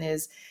biomedicine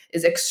is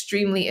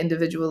extremely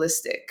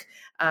individualistic,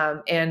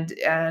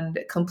 and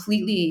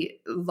completely,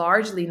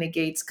 largely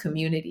negates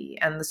community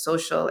and the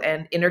social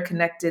and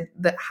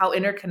how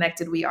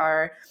interconnected we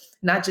are,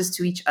 not just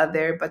to each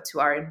other, but to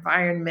our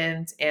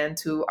environment and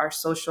to our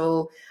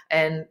social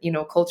and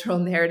cultural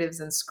narratives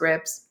and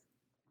scripts,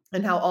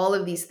 and how all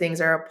of these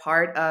things are a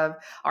part of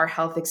our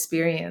health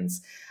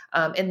experience.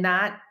 And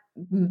that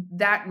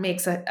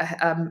makes a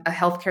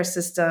healthcare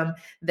system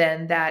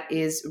then that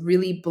is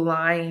really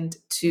blind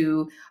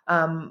to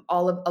a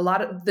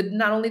lot of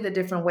not only the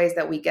different ways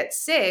that we get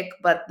sick,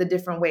 but the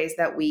different ways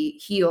that we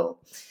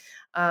heal.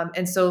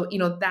 And so,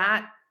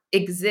 that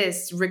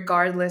exists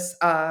regardless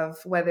of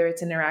whether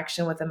it's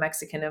interaction with a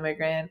Mexican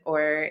immigrant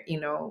or,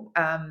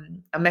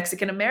 a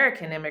Mexican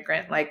American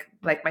immigrant,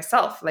 like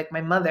myself, like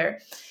my mother.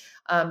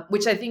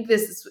 Which I think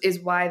this is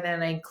why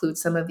then I include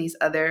some of these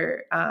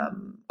other,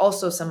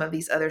 also some of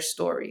these other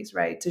stories,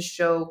 right? To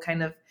show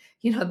kind of,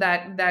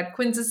 that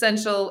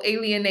quintessential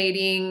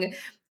alienating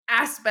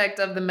aspect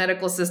of the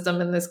medical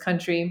system in this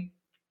country.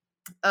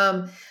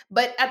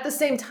 But at the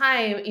same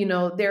time,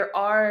 there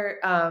are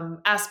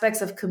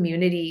aspects of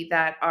community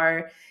that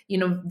are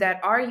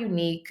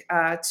unique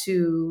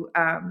to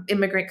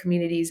immigrant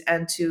communities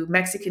and to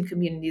Mexican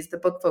communities. The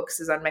book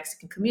focuses on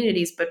Mexican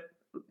communities, but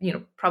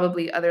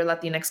probably other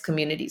Latinx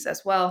communities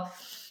as well.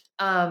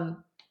 And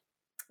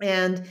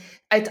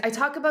I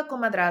talk about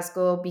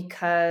Comadrazgo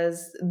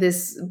because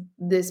this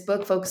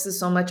book focuses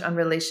so much on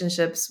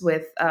relationships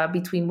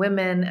between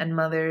women and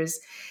mothers.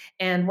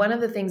 And one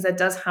of the things that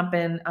does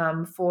happen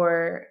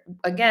for,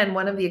 again,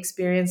 one of the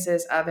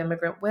experiences of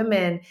immigrant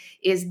women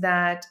is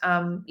that,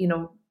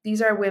 these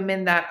are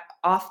women that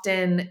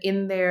often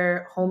in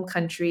their home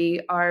country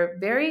are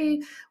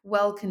very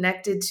well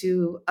connected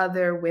to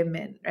other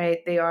women, right?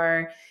 They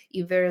are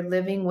either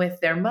living with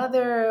their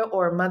mother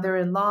or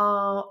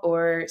mother-in-law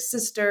or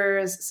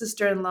sisters,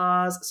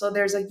 sister-in-laws. So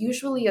there's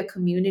usually a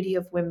community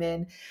of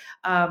women,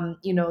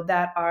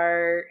 that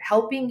are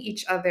helping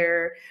each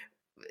other,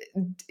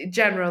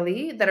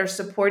 generally, that are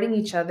supporting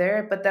each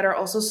other, but that are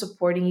also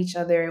supporting each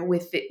other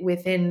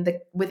within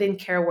the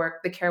care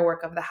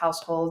work of the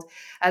household,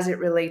 as it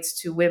relates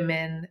to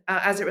women,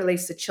 as it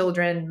relates to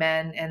children,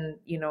 men,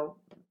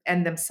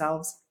 and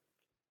themselves.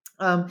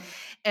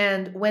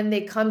 And when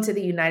they come to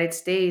the United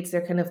States,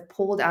 they're kind of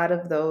pulled out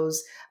of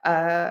those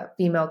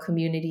female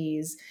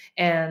communities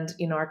and,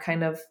 are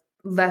kind of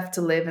left to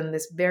live in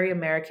this very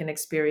American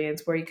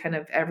experience where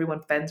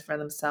everyone fends for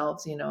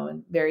themselves,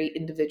 in very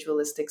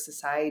individualistic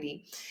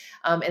society.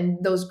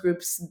 And those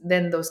groups,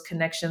 then those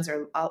connections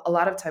are a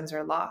lot of times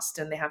are lost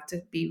and they have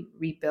to be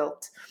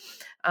rebuilt.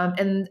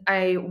 And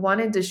I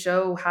wanted to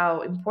show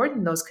how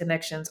important those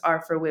connections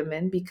are for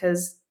women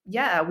because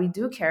yeah, we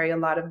do carry a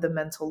lot of the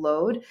mental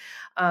load.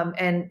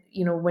 And,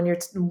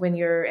 when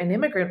you're an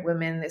immigrant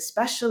woman,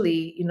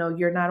 especially,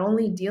 you're not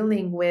only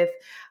dealing with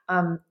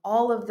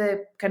all of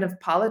the kind of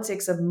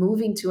politics of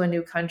moving to a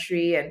new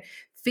country and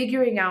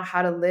figuring out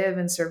how to live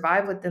and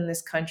survive within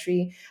this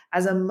country.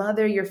 As a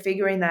mother, you're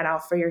figuring that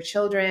out for your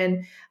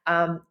children.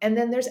 And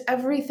then there's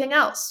everything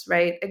else,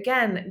 right?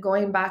 Again,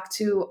 going back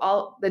to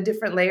all the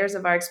different layers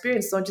of our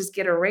experience, don't just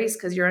get erased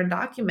because you're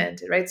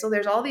undocumented, right? So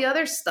there's all the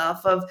other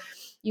stuff of,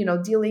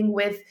 dealing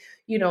with,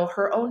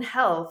 her own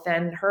health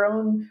and her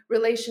own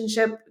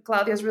relationship,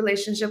 Claudia's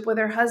relationship with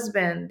her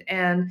husband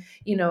and,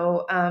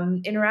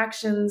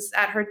 interactions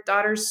at her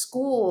daughter's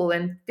school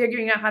and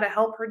figuring out how to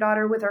help her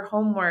daughter with her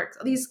homework.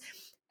 These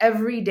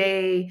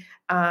everyday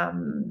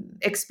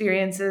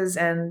experiences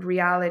and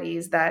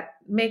realities that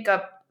make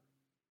up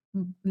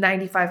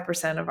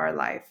 95% of our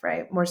life,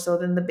 right? More so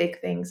than the big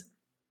things.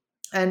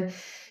 And,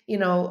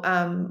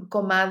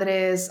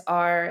 comadres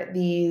are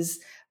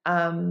these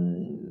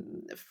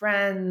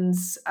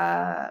friends,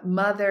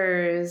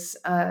 mothers,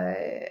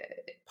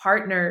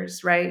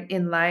 partners, right,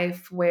 in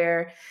life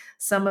where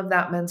some of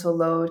that mental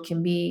load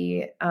can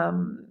be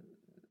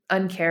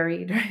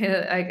uncarried,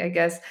 I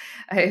guess,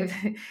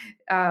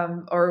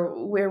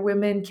 or where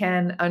women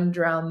can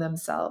undrown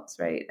themselves,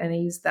 right? And I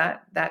use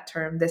that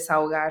term,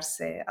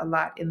 desahogarse, a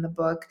lot in the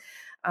book,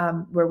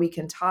 where we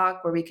can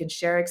talk, where we can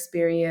share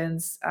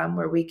experience,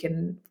 where we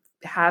can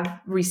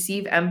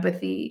receive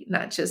empathy,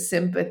 not just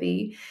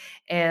sympathy,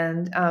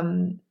 and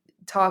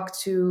talk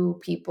to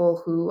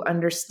people who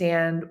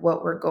understand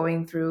what we're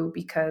going through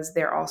because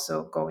they're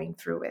also going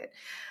through it.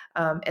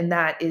 And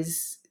that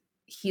is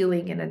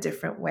healing in a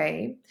different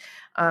way.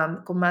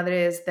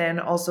 Comadres then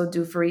also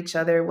do for each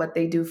other what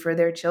they do for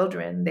their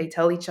children. They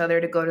tell each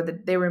other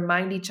they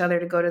remind each other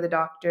to go to the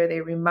doctor. They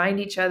remind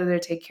each other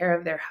to take care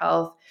of their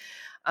health.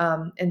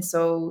 And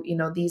so,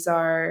 these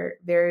are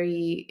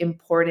very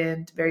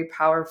important, very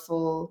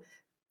powerful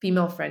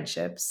female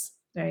friendships,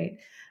 right?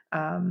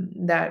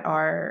 That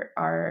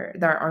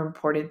are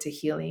important to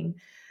healing.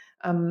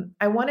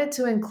 I wanted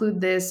to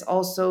include this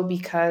also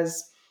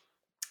because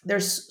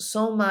there's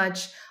so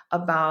much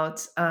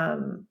about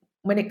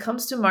when it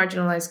comes to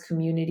marginalized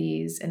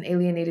communities and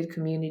alienated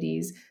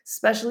communities,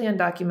 especially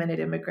undocumented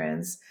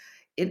immigrants.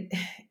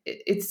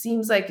 It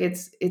seems like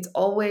it's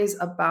always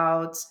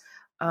about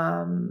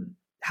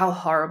how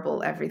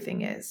horrible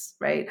everything is,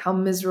 right? How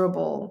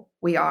miserable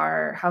we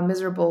are, how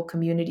miserable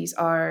communities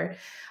are.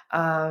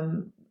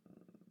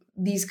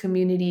 These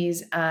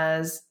communities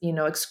as,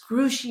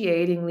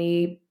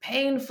 excruciatingly,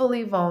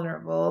 painfully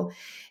vulnerable,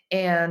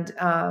 and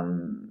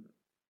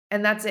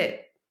that's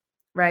it,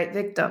 right?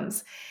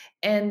 Victims.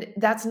 And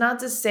that's not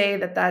to say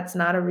that that's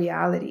not a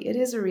reality. It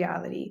is a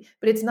reality,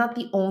 but it's not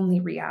the only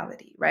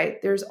reality,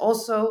 right? There is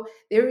also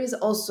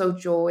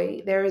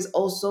joy. There is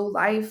also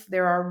life.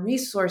 There are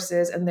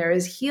resources and there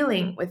is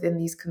healing within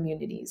these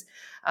communities.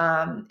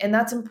 And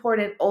that's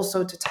important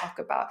also to talk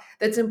about.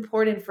 That's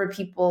important for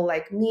people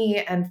like me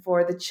and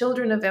for the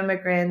children of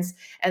immigrants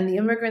and the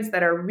immigrants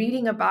that are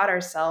reading about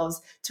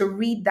ourselves to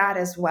read that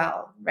as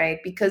well, right?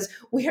 Because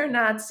we are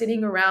not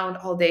sitting around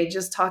all day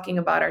just talking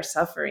about our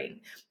suffering.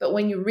 But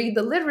when you read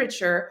the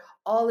literature,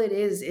 all it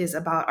is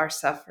about our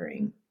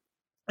suffering.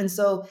 And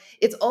so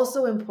it's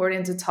also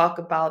important to talk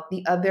about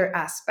the other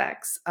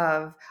aspects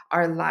of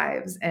our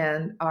lives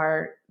and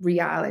our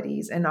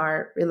realities and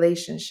our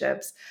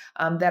relationships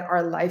that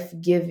are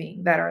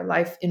life-giving, that are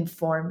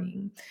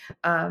life-informing,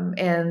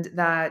 and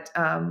that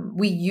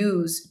we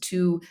use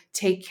to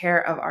take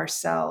care of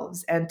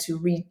ourselves and to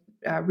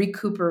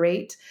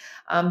recuperate,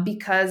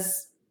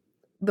 because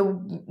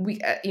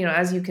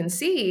as you can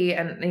see,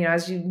 and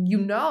as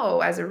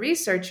as a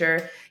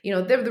researcher,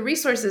 the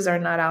resources are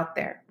not out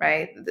there,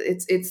 right?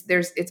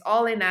 It's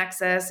all in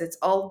access. It's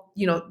all,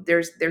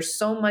 there's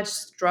so much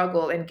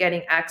struggle in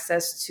getting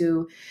access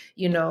to,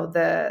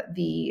 the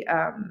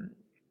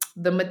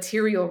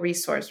material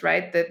resource,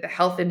 right? The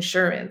health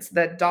insurance,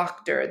 the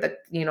doctor,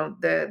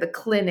 the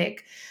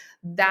clinic.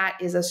 That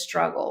is a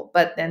struggle.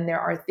 But then there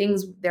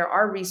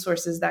are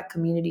resources that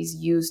communities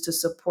use to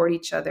support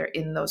each other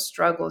in those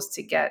struggles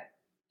to get,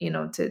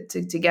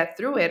 to get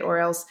through it, or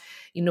else,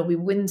 we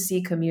wouldn't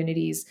see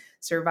communities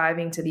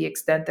surviving to the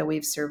extent that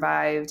we've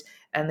survived,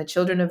 and the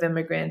children of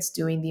immigrants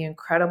doing the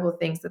incredible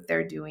things that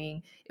they're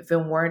doing if it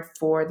weren't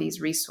for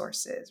these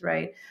resources,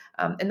 right?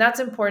 And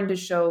that's important to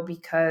show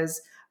because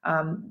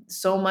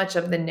so much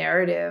of the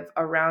narrative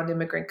around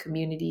immigrant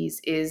communities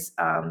is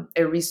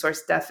a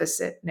resource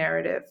deficit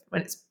narrative,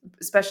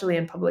 especially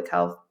in public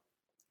health.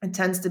 It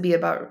tends to be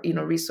about,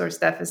 resource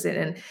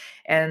deficit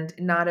and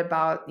not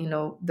about,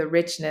 the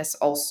richness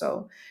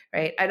also,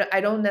 right? I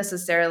don't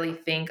necessarily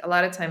think, a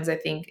lot of times I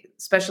think,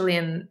 especially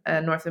in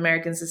North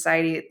American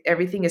society,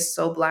 everything is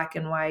so black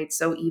and white,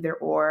 so either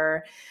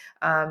or.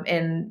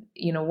 And,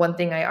 one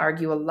thing I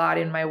argue a lot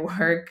in my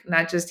work,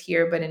 not just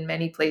here, but in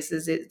many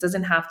places, it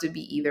doesn't have to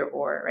be either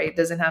or, right? It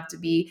doesn't have to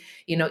be,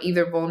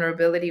 either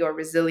vulnerability or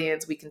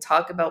resilience. We can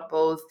talk about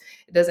both.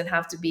 It doesn't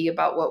have to be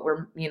about what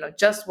we're,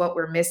 just what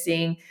we're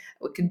missing.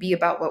 It can be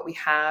about what we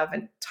have,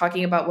 and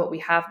talking about what we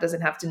have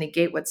doesn't have to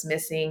negate what's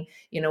missing.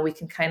 We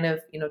can kind of,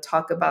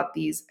 talk about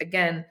these,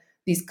 again,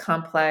 these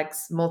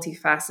complex,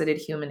 multifaceted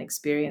human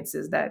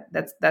experiences.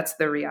 That's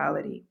the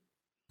reality.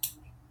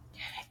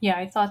 Yeah,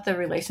 I thought the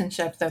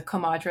relationship, the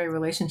comadre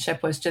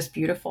relationship, was just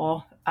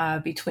beautiful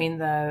between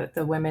the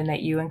women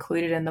that you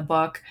included in the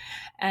book,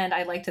 and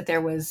I liked that there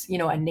was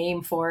a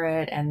name for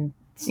it, and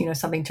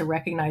something to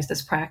recognize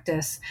this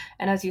practice.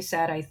 And as you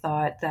said, I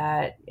thought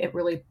that it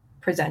really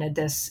presented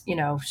this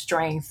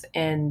strength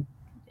in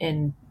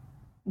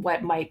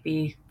what might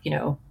be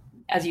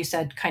as you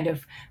said, kind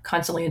of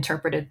constantly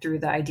interpreted through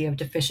the idea of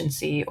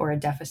deficiency or a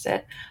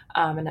deficit.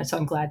 And so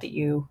I'm glad that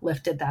you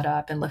lifted that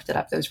up and lifted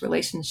up those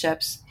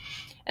relationships.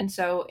 And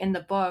so in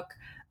the book,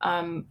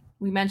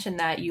 we mentioned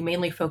that you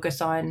mainly focus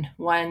on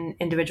one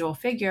individual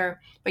figure,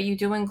 but you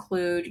do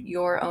include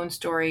your own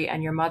story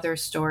and your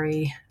mother's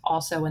story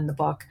also in the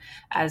book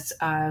as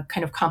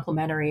kind of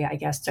complementary, I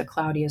guess, to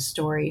Claudia's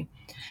story.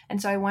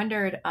 And so I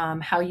wondered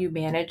how you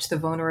manage the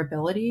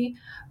vulnerability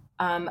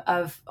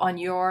on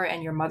your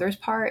and your mother's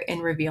part in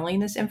revealing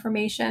this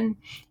information.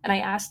 And I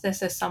asked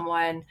this as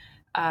someone,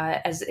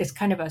 as it's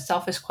kind of a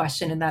selfish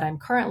question, in that I'm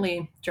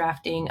currently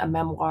drafting a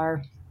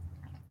memoir.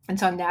 And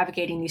so I'm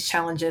navigating these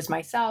challenges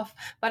myself,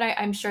 but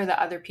I'm sure that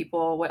other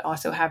people would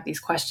also have these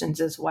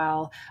questions as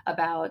well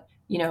about,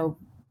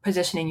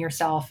 positioning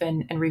yourself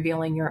and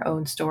revealing your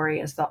own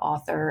story as the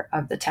author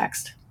of the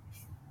text.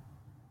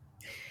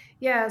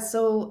 Yeah.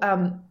 So,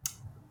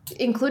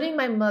 including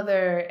my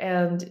mother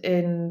and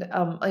in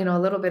a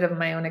little bit of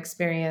my own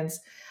experience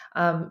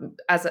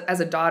as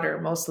a daughter,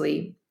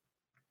 mostly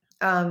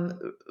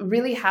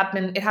really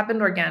happened. It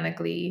happened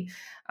organically.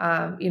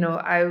 I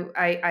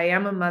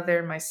am a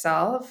mother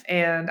myself,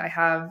 and I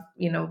have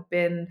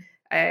been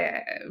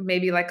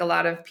maybe like a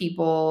lot of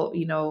people,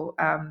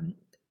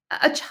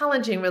 a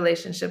challenging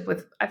relationship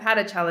with. I've had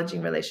a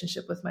challenging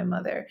relationship with my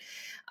mother,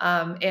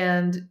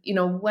 and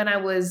when I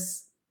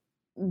was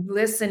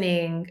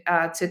listening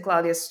to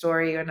Claudia's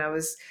story, and I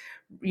was,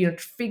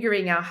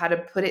 figuring out how to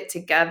put it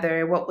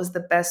together, what was the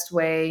best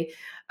way.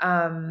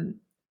 I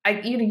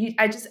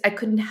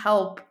couldn't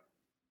help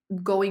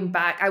going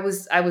back. I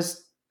was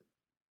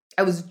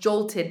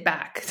jolted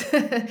back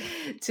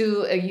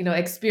to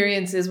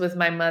experiences with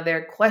my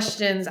mother,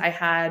 questions I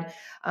had,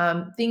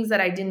 things that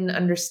I didn't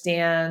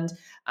understand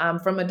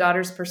from a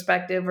daughter's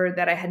perspective, or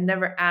that I had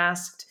never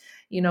asked.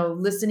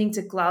 Listening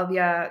to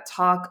Claudia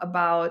talk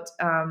about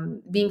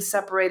being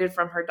separated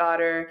from her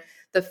daughter,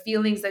 the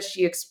feelings that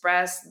she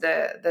expressed,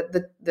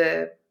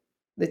 the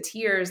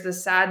tears, the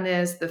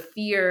sadness, the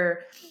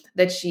fear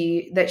that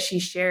she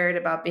shared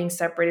about being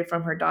separated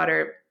from her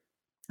daughter.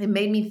 It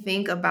made me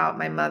think about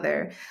my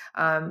mother,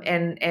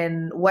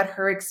 and what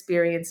her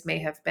experience may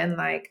have been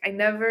like. I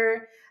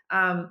never.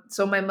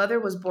 So my mother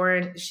was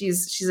born.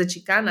 She's a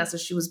Chicana, so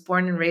she was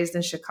born and raised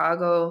in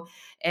Chicago.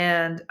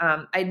 And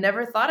I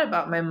never thought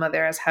about my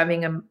mother as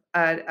having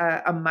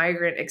a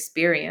migrant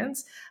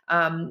experience.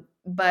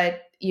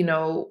 But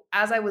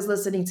as I was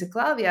listening to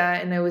Claudia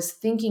and I was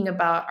thinking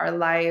about our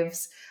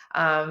lives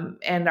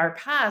and our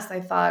past, I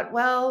thought,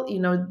 well,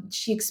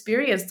 she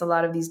experienced a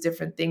lot of these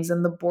different things,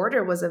 and the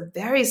border was a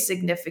very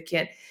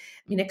significant,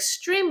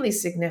 extremely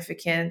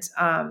significant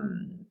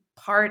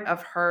part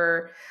of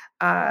her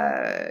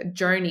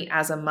journey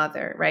as a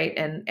mother, right?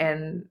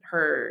 And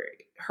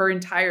her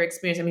entire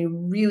experience,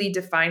 really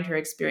defined her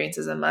experience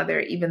as a mother,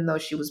 even though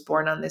she was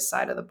born on this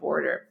side of the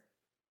border.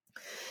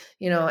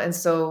 And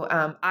so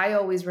I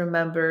always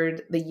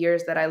remembered the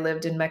years that I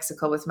lived in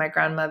Mexico with my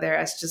grandmother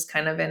as just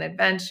kind of an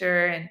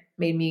adventure, and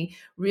made me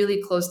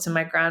really close to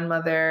my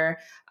grandmother,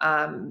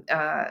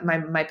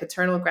 my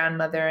paternal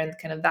grandmother, and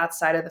kind of that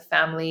side of the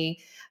family.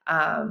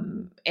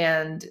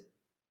 And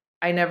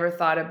I never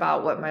thought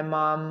about what my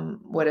mom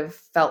would have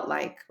felt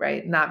like,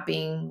 right, not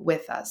being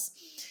with us.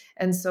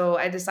 And so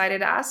I decided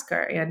to ask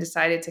her, and I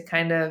decided to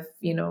kind of,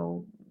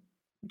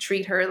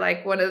 treat her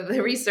like one of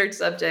the research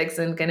subjects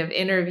and kind of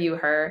interview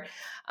her.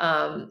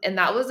 And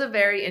that was a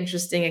very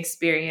interesting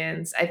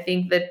experience. I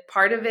think that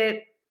part of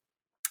it,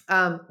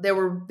 they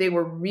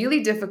were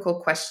really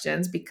difficult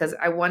questions because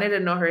I wanted to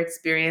know her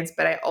experience,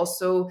 but I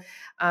also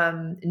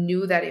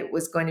knew that it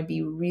was going to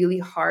be really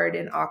hard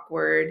and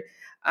awkward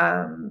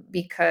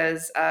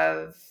because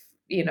of,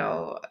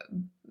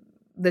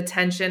 the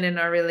tension in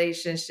our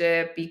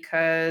relationship,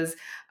 because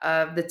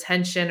of the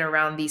tension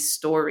around these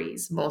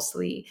stories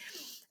mostly.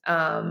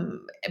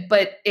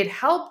 But it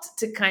helped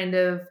to kind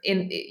of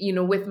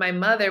with my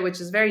mother, which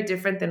is very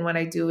different than what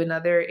I do in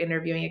other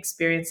interviewing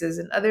experiences.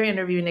 In other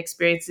interviewing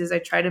experiences, I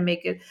try to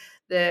make it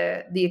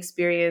the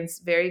experience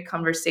very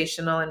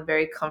conversational and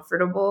very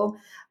comfortable,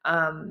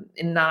 and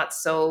not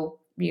so,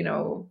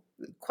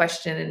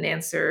 question and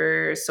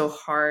answer so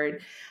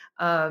hard.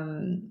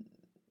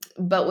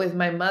 But with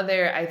my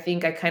mother, I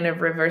think I kind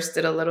of reversed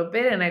it a little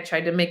bit, and I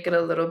tried to make it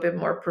a little bit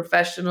more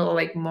professional,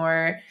 like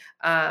more,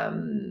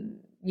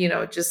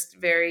 just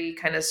very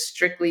kind of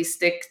strictly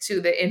stick to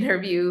the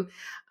interview.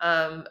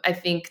 I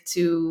think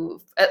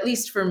to, at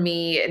least for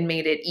me, it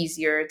made it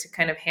easier to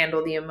kind of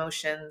handle the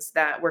emotions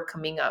that were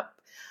coming up,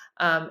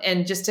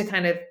 and just to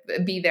kind of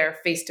be there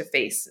face to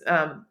face.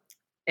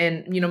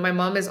 And, my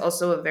mom is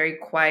also a very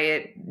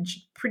quiet,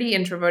 pretty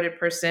introverted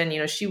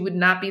person. She would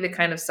not be the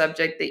kind of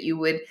subject that you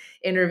would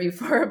interview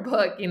for a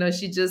book.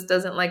 She just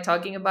doesn't like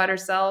talking about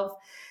herself.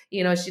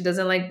 She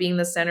doesn't like being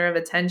the center of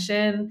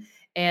attention.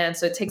 And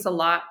so it takes a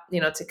lot,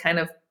 to kind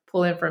of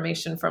pull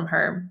information from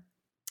her.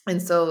 And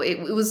so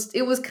it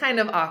was kind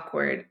of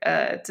awkward,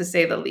 to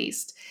say the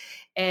least.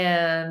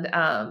 And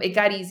it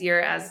got easier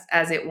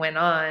as it went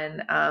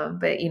on.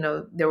 But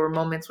there were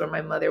moments where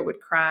my mother would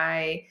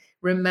cry,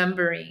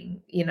 remembering,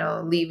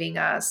 leaving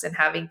us and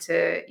having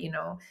to,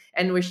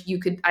 and where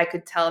I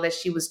could tell that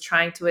she was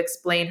trying to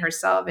explain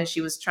herself, and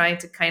she was trying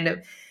to kind of,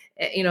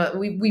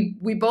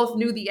 we both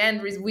knew the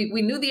end.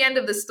 We knew the end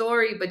of the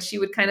story, but she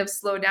would kind of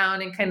slow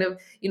down and kind of,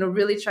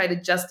 really try to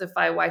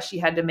justify why she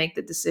had to make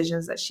the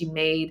decisions that she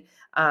made,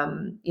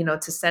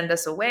 to send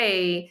us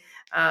away.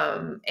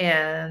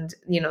 And,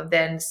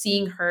 then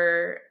seeing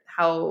her,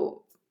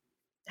 how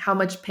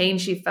much pain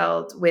she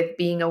felt with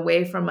being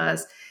away from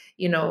us,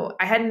 it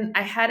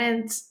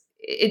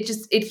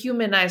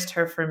humanized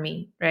her for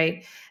me.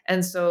 Right.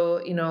 And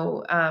so,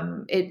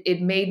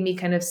 it made me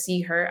kind of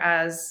see her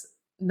as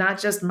not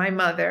just my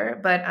mother,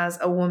 but as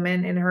a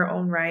woman in her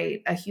own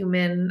right, a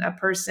human, a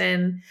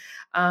person,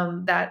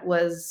 that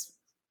was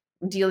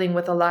dealing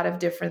with a lot of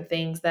different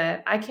things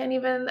that I can't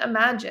even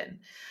imagine.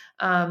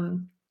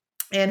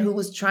 And who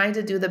was trying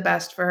to do the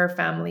best for her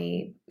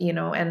family,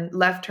 and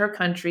left her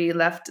country,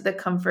 left the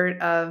comfort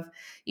of,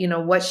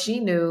 what she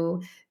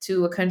knew,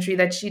 to a country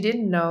that she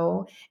didn't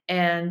know,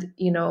 and,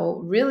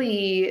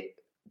 really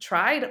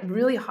tried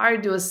really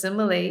hard to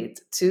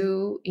assimilate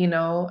to,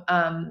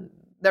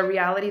 the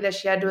reality that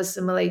she had to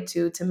assimilate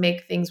to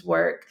make things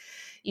work.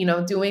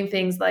 Doing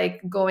things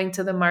like going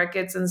to the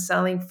markets and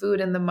selling food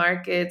in the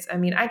markets. I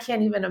mean, I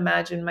can't even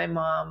imagine my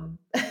mom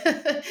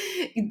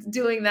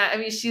doing that. I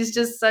mean, she's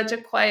just such a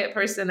quiet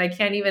person. I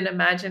can't even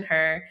imagine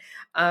her,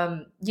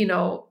 selling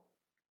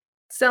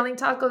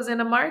tacos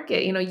in a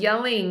market,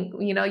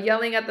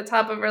 yelling at the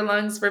top of her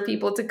lungs for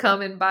people to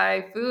come and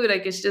buy food.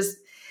 Like, it's just,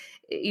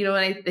 when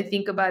I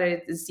think about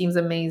it, it seems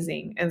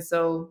amazing. And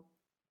so,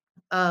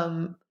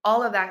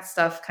 all of that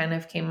stuff kind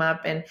of came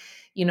up. And,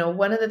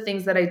 one of the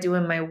things that I do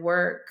in my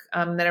work,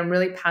 that I'm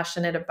really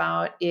passionate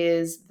about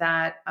is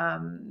that,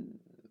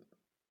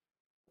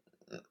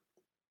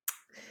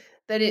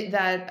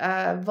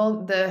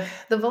 the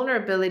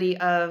vulnerability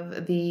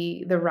of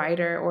the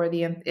writer or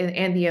the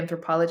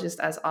anthropologist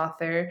as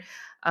author.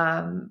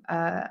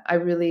 I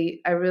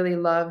really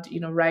loved,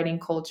 writing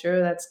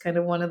culture. That's kind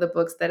of one of the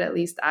books that at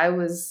least I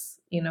was,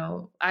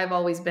 I've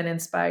always been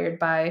inspired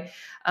by,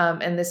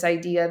 and this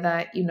idea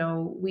that,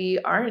 we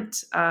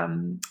aren't,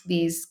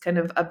 these kind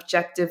of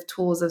objective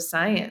tools of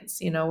science.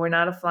 We're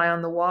not a fly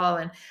on the wall.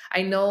 And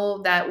I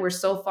know that we're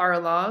so far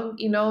along,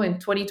 in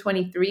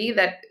 2023,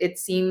 that it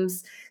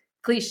seems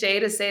cliche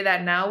to say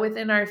that now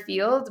within our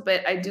field,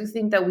 but I do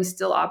think that we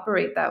still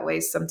operate that way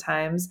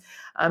sometimes.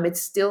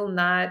 It's still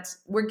not,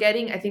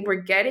 I think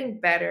we're getting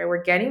better.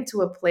 We're getting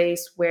to a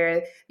place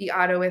where the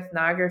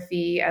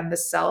autoethnography and the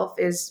self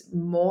is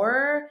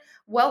more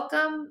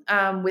welcome,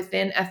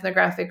 within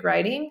ethnographic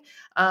writing,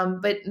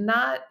 but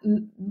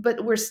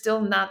we're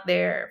still not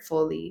there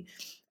fully.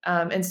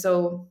 And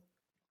so,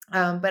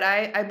 but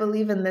I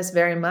believe in this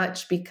very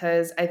much,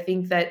 because I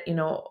think that,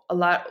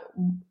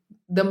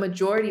 the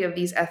majority of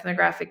these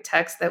ethnographic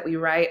texts that we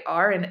write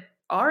are an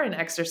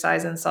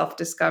exercise in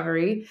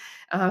self-discovery,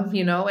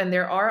 and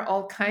there are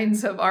all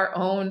kinds of our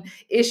own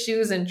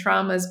issues and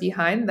traumas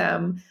behind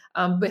them,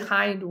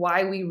 behind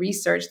why we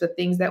research the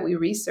things that we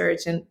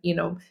research, and,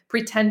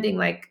 pretending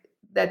like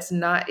it's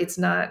not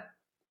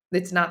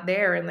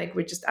there. And like,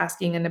 we're just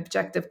asking an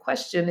objective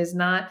question is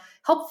not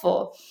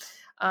helpful.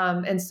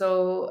 And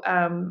so,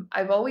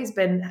 I've always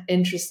been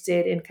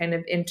interested in kind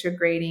of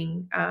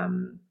integrating,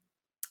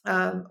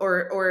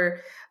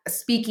 or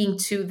speaking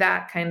to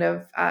that kind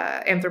of,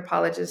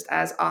 anthropologist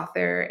as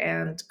author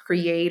and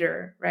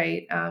creator,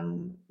 right?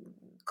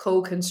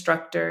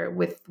 Co-constructor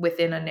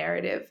within a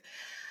narrative.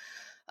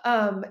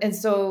 And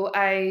so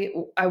I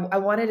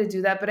wanted to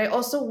do that, but I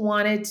also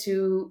wanted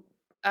to,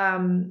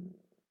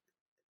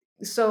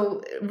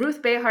 so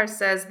Ruth Behar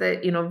says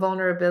that,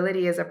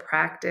 vulnerability is a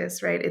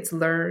practice, right? It's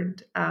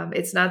learned.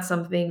 It's not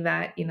something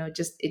that,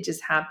 it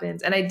just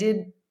happens. And I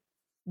did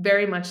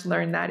very much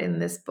learn that in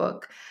this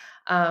book.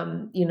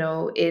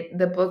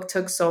 The book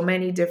took so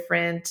many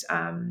different,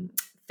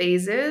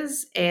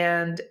 phases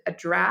and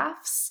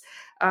drafts,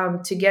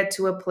 to get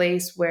to a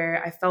place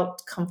where I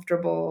felt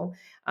comfortable.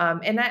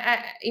 And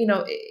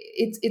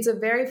it's a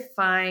very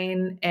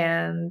fine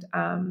and,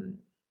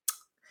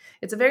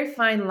 it's a very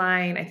fine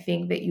line, I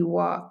think, that you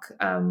walk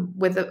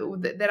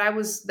that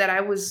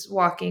I was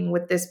walking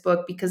with this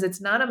book, because it's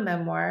not a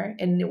memoir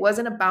and it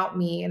wasn't about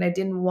me, and I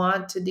didn't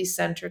want to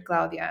decenter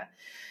Claudia.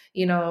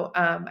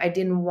 I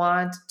didn't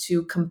want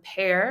to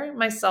compare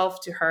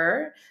myself to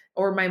her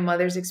or my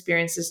mother's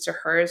experiences to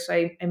hers. So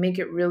I make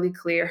it really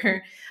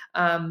clear,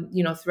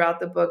 throughout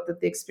the book, that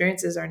the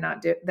experiences are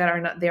not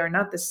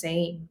the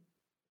same.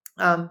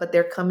 But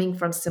they're coming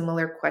from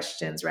similar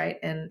questions, right?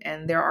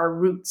 And there are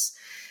roots,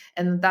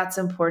 and that's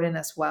important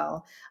as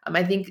well.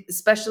 I think,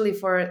 especially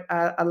for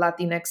a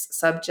Latinx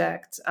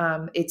subject,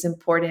 it's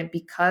important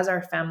because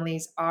our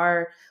families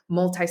are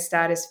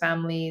multi-status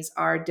families,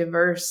 are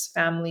diverse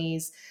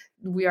families.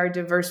 We are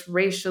diverse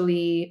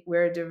racially.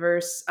 We're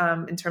diverse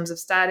in terms of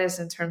status,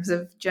 in terms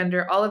of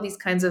gender. All of these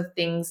kinds of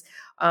things,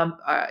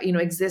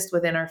 exist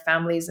within our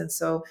families, and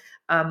so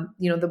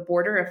the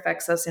border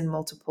affects us in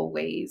multiple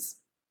ways.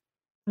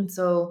 And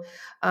so,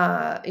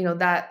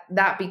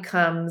 that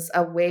becomes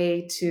a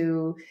way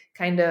to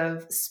kind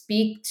of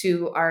speak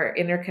to our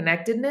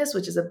interconnectedness,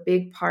 which is a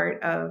big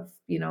part of,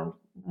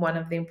 one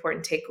of the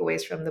important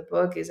takeaways from the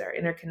book is our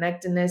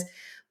interconnectedness,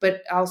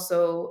 but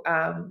also,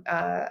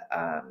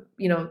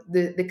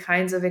 the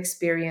kinds of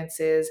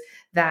experiences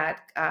that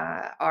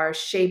are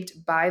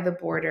shaped by the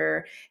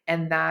border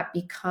and that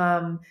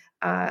become,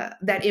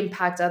 that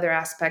impact other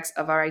aspects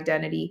of our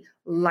identity,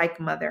 like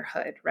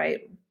motherhood,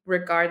 right?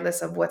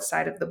 Regardless of what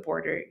side of the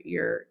border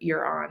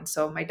you're on.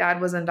 So my dad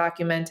was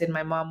undocumented,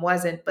 my mom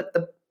wasn't, but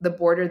the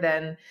border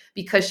then,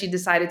 because she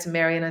decided to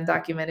marry an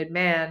undocumented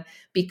man,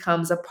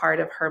 becomes a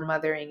part of her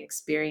mothering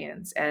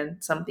experience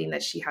and something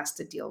that she has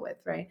to deal with,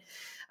 right?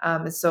 I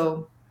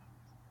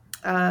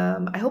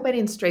hope I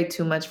didn't stray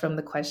too much from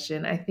the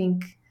question. I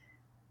think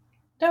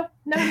No,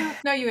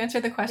 you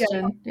answered the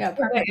question. Yeah,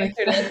 perfectly.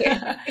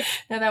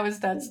 No,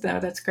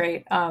 that's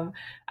great. I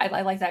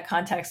like that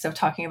context of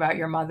talking about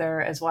your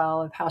mother as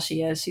well, of how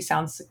she is. She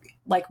sounds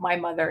like my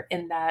mother,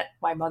 in that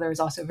my mother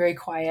is also very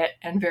quiet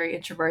and very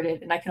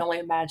introverted. And I can only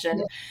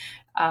imagine,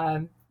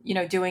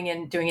 doing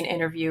an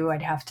interview,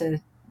 I'd have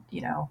to,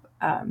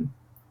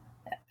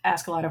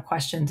 ask a lot of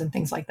questions and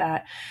things like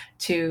that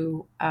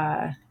to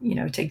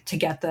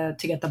get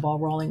the ball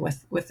rolling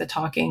with the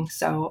talking.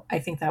 So I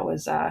think that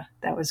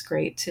was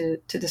great to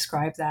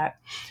describe that.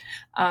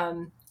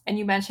 And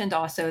you mentioned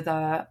also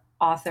the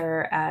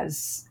author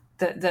as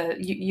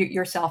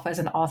yourself as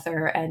an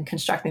author and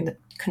constructing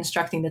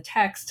the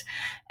text.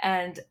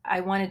 And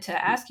I wanted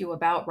to ask you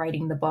about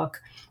writing the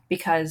book,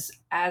 because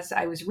as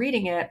I was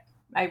reading it,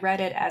 I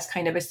read it as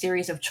kind of a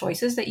series of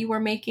choices that you were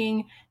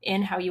making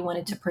in how you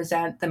wanted to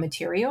present the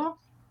material.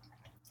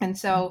 And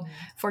so,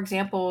 for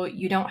example,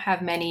 you don't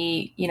have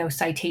many,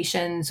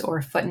 citations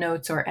or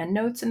footnotes or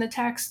endnotes in the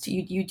text.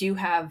 You do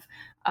have,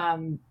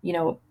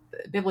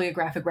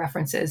 bibliographic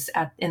references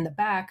in the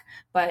back,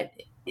 but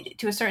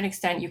to a certain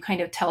extent, you kind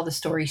of tell the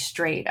story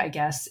straight, I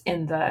guess,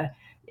 in the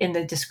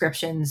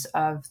descriptions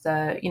of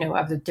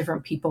the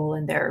different people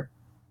and their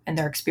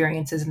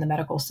experiences in the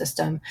medical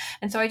system.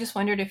 And so I just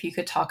wondered if you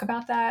could talk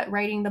about that,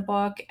 writing the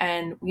book,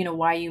 and,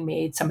 why you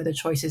made some of the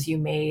choices you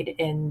made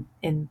in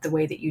the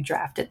way that you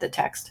drafted the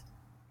text.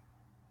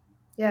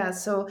 Yeah,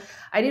 so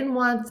I didn't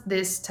want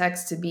this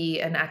text to be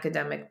an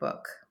academic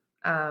book.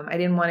 I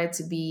didn't want it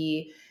to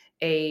be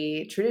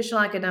a traditional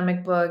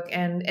academic book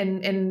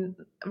and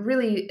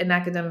really an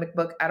academic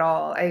book at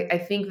all. I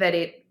think that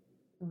it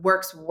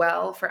works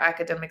well for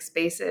academic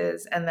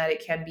spaces and that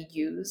it can be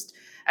used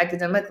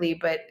academically,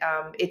 but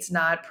it's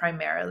not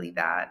primarily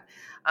that.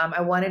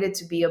 I wanted it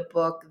to be a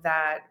book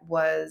that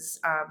was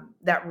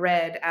that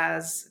read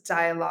as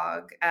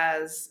dialogue,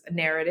 as a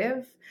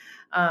narrative.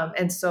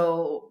 And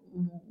so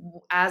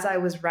as I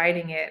was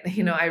writing it,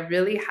 I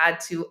really had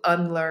to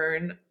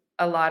unlearn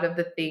a lot of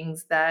the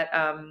things that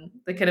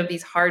the kind of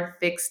these hard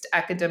fixed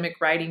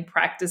academic writing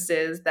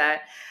practices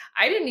that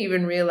I didn't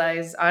even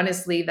realize,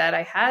 honestly, that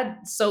I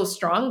had so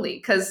strongly,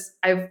 because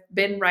I've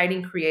been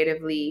writing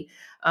creatively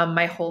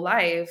my whole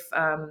life.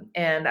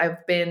 And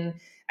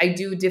I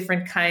do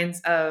different kinds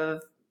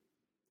of,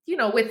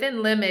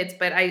 within limits,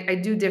 but I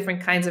do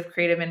different kinds of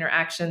creative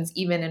interactions,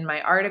 even in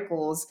my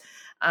articles.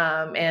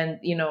 I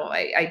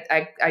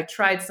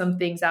tried some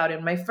things out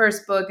in my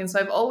first book. And so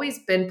I've always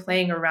been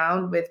playing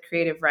around with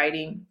creative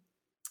writing.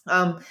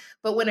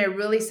 But when I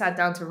really sat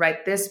down to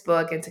write this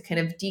book and to kind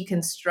of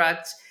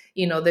deconstruct,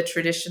 the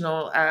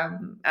traditional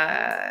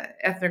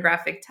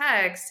ethnographic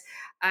text,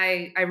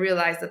 I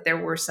realized that there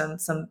were some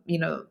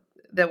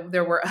that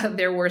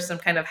there were some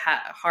kind of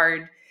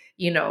hard,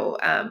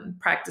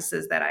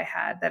 practices that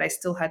I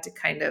still had to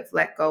kind of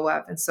let go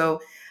of. And so,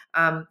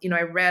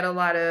 I read a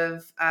lot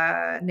of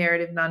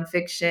narrative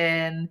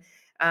nonfiction,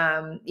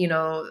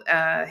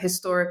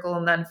 historical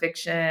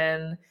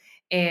nonfiction,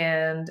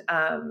 and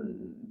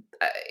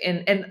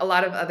a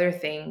lot of other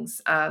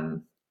things.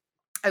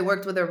 I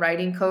worked with a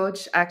writing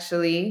coach,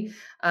 actually,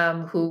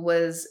 who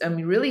was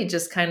really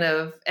just kind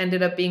of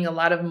ended up being a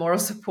lot of moral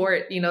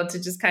support, to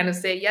just kind of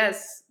say,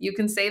 yes, you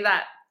can say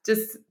that.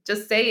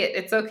 just say it.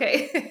 It's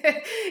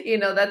okay.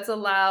 That's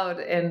allowed.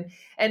 And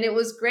it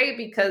was great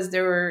because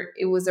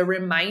it was a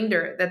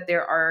reminder that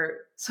there are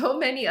so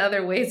many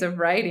other ways of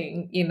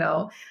writing,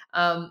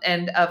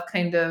 and of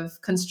kind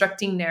of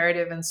constructing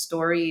narrative and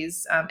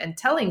stories, and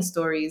telling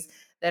stories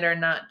that are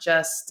not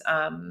just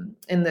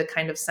in the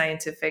kind of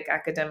scientific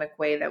academic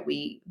way that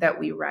we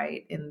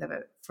write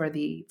for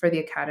the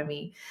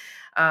academy.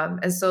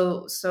 And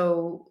so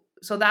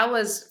that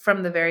was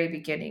from the very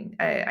beginning.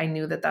 I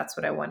knew that that's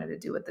what I wanted to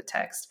do with the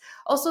text.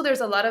 Also,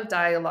 there's a lot of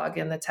dialogue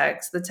in the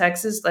text. The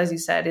text is, as you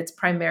said, it's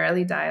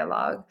primarily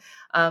dialogue.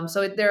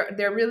 So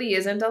there really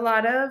isn't a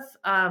lot of,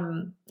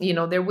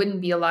 there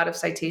wouldn't be a lot of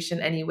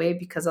citation anyway,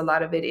 because a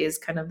lot of it is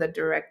kind of the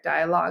direct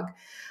dialogue.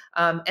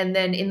 And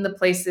then in the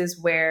places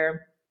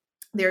where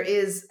there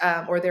is,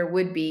 or there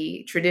would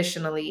be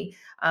traditionally,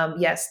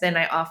 yes, then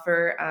I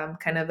offer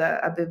kind of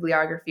a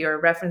bibliography or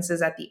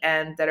references at the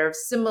end that are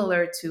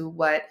similar to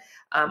what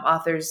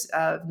authors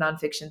of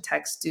nonfiction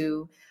texts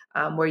do,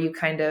 where you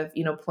kind of,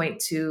 point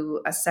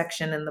to a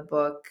section in the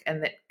book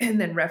and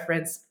then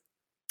reference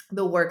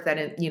the work that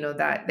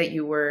that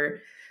you were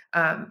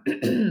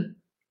that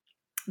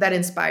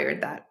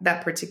inspired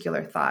that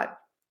particular thought.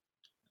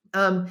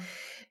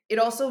 It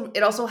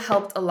also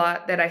helped a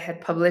lot that I had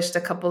published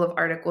a couple of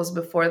articles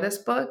before this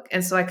book.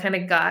 And so I kind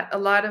of got a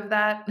lot of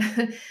that,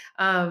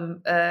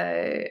 the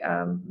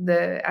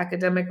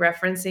academic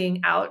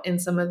referencing out in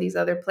some of these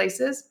other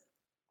places.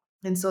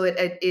 And so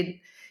it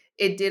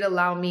did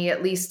allow me,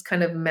 at least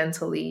kind of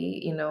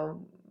mentally,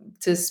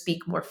 to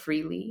speak more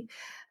freely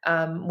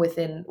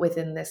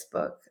within this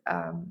book.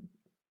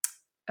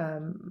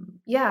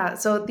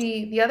 So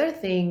the other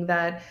thing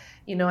that,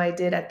 I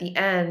did at the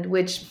end,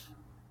 which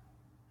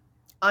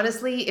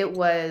honestly, it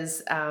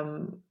was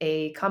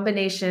a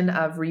combination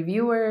of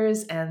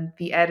reviewers and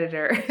the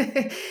editor.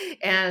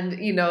 And,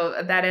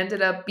 that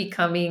ended up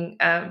becoming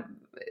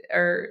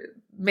or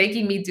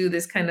making me do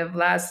this kind of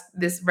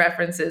this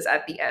references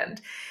at the end,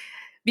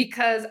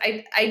 because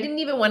I didn't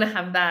even want to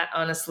have that,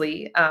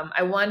 honestly. I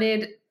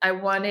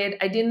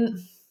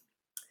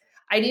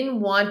didn't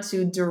want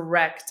to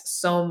direct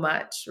so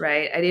much,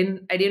 right? I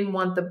didn't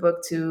want the book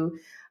to,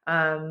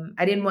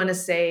 I didn't want to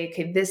say,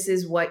 okay, this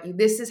is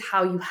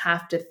how you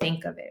have to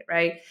think of it,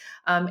 right?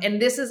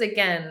 And this is,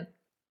 again,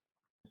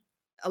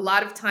 a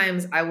lot of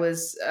times I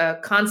was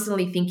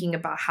constantly thinking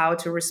about how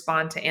to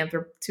respond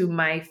to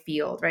my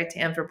field, right? To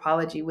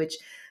anthropology, which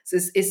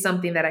is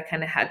something that I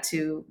kind of had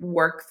to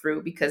work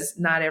through, because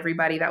not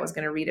everybody that was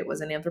going to read it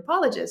was an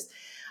anthropologist.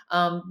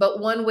 But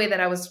one way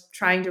that I was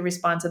trying to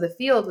respond to the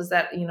field was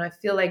that, I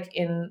feel like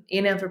in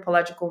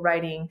anthropological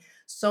writing,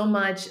 so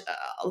much,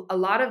 a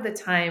lot of the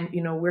time,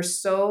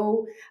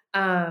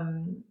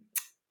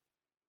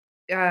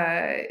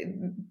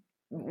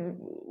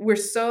 we're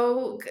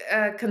so,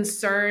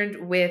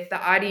 concerned with the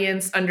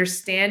audience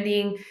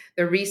understanding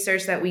the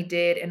research that we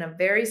did in a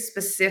very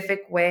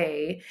specific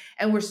way.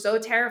 And we're so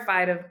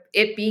terrified of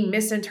it being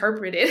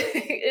misinterpreted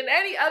in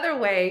any other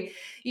way,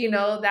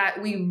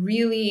 that we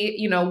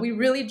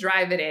really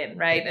drive it in,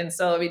 right? And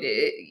so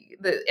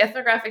the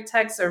ethnographic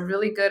texts are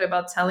really good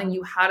about telling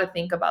you how to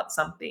think about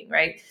something,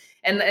 right?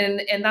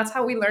 And that's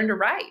how we learn to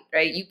write,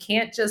 right? You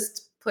can't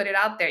just put it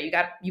out there. You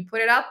put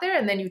it out there,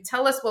 and then you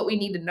tell us what we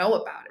need to know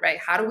about it, right?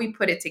 How do we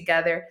put it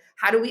together?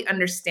 How do we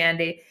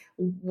understand it?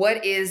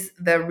 What is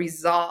the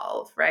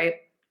resolve, right?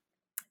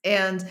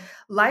 And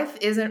life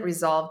isn't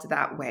resolved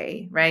that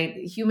way, right?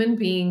 Human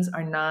beings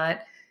are not.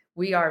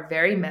 We are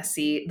very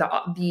messy.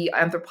 The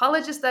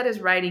anthropologist that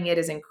is writing it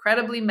is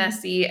incredibly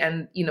messy.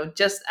 And,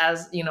 just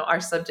as, our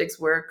subjects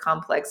were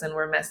complex and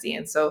were messy.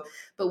 And so,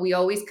 but we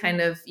always kind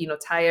of,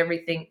 tie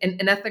everything.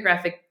 And an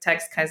ethnographic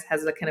text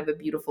has a kind of a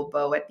beautiful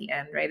bow at the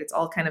end, right? It's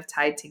all kind of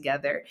tied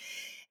together.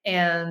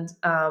 And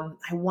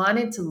I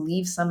wanted to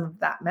leave some of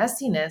that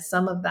messiness,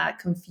 some of that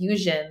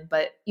confusion,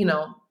 but,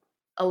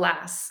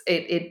 alas,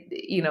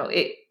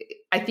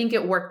 I think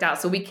it worked out.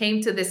 So we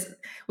came to this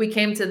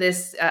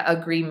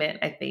agreement,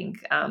 I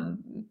think,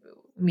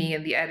 me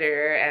and the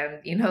editor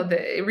and,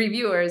 the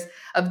reviewers,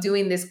 of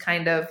doing this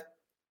kind of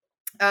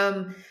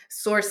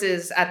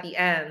sources at the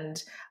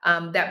end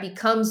that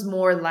becomes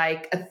more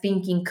like a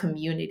thinking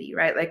community,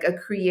 right? Like a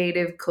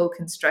creative,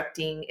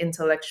 co-constructing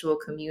intellectual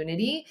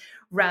community,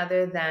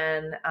 rather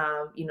than,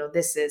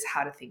 this is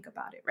how to think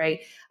about it, right?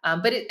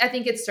 But I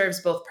think it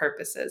serves both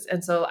purposes.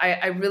 And so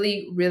I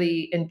really,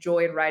 really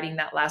enjoyed writing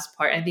that last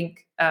part. I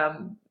think,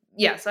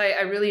 so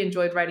I really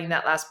enjoyed writing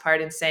that last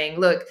part and saying,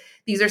 look,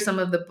 these are some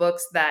of the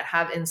books that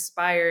have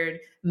inspired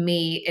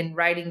me in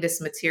writing this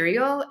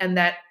material, and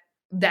that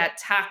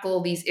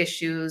tackle these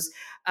issues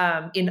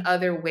in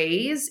other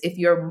ways. If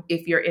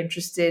you're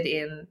interested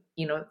in,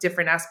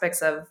 different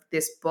aspects of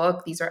this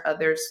book, these are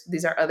other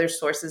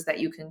sources that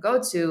you can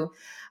go to.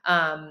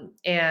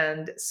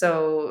 And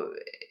so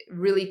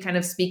really kind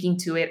of speaking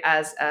to it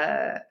as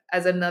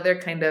another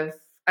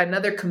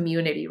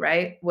community,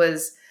 right,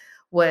 was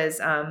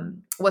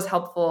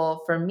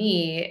helpful for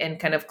me in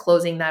kind of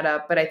closing that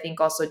up. But I think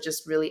also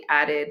just really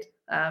added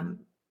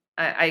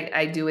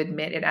I do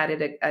admit it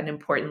added an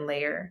important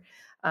layer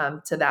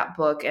to that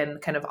book,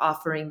 and kind of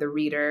offering the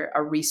reader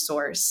a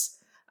resource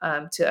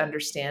to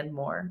understand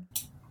more.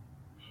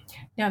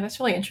 Yeah, that's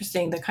really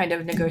interesting. The kind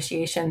of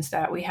negotiations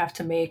that we have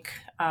to make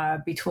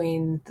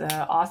between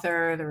the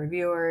author, the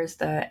reviewers,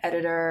 the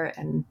editor,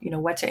 and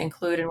what to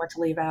include and what to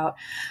leave out.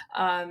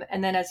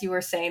 And then, as you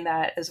were saying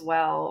that as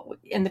well,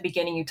 in the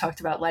beginning, you talked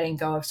about letting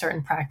go of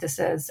certain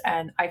practices,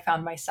 and I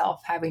found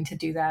myself having to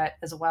do that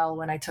as well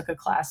when I took a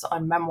class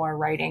on memoir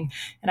writing,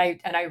 and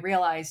I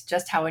realized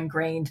just how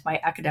ingrained my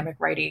academic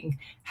writing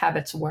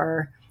habits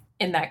were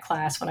in that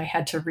class when I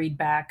had to read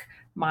back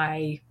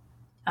my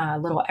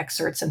little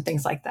excerpts and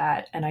things like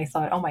that. And I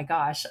thought, oh my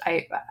gosh,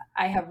 I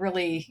have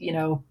really,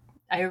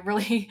 I have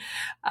really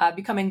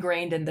become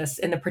ingrained in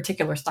the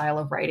particular style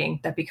of writing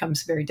that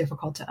becomes very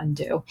difficult to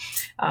undo.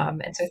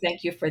 And so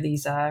thank you for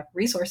these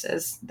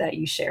resources that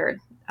you shared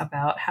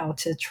about how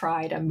to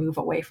try to move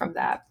away from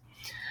that.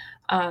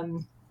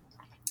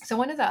 So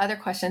one of the other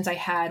questions I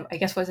had, I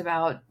guess, was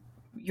about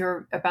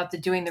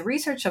doing the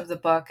research of the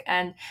book.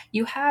 And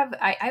you have,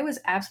 I was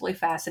absolutely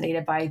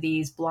fascinated by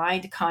these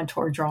blind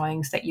contour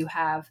drawings that you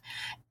have.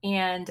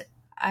 And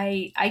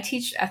I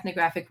teach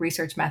ethnographic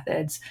research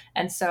methods.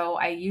 And so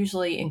I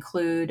usually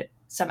include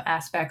some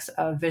aspects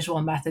of visual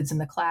methods in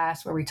the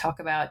class where we talk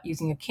about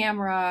using a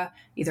camera,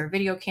 either a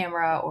video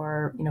camera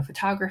or,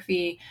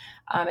 photography.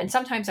 And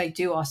sometimes I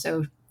do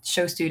also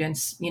show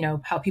students,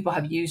 how people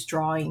have used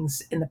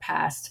drawings in the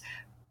past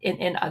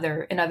in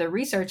other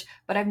research,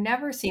 but I've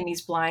never seen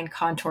these blind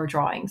contour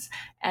drawings.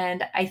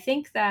 And I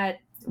think that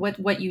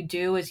what you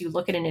do is you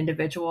look at an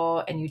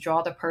individual and you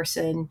draw the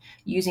person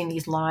using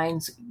these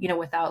lines,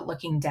 without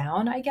looking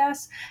down, I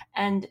guess.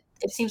 And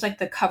it seems like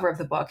the cover of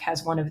the book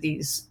has one of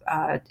these,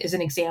 is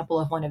an example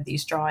of one of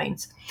these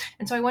drawings.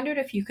 And so I wondered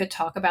if you could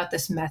talk about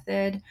this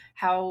method,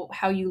 how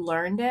you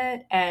learned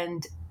it,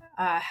 and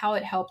how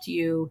it helped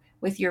you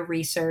with your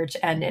research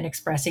and in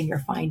expressing your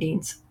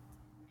findings.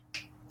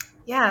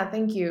 Yeah,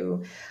 thank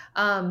you.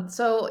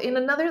 So in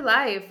another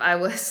life, I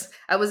was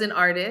an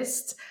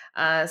artist.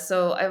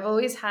 So I've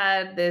always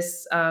had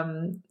this,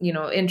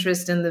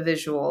 interest in the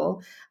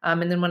visual.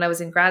 And then when I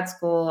was in grad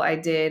school, I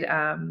did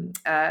an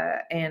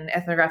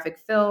ethnographic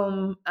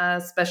film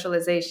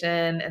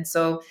specialization. And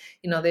so,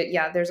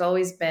 there's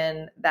always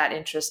been that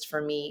interest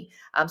for me.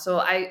 So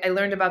I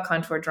learned about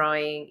contour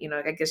drawing,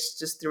 I guess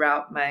just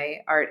throughout my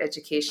art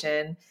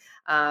education.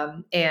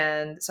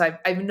 And so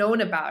I've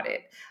known about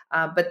it.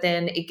 But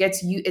then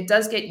it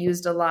does get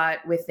used a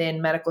lot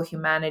within medical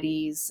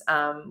humanities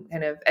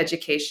kind of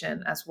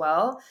education as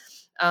well,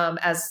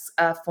 as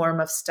a form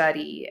of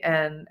study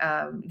and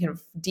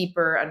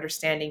deeper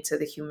understanding to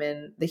the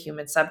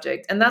human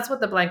subject. And that's what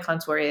the blind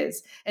contour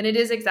is. And it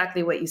is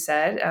exactly what you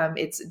said.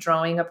 It's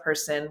drawing a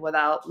person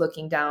without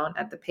looking down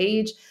at the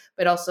page,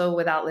 but also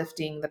without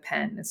lifting the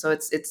pen. And so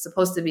it's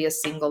supposed to be a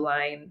single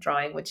line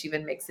drawing, which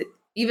even makes it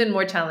even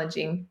more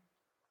challenging.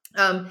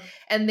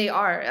 And they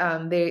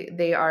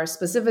are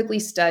specifically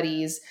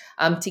studies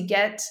to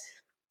get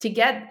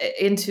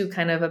into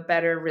kind of a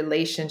better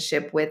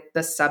relationship with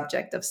the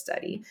subject of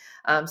study.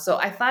 So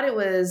I thought it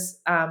was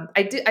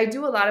I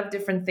do a lot of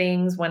different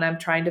things when I'm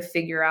trying to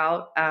figure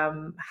out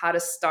how to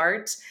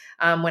start.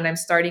 When I'm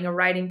starting a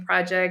writing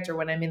project or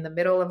when I'm in the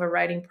middle of a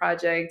writing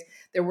project,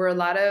 there were a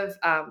lot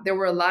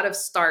of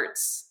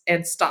starts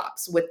and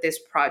stops with this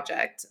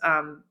project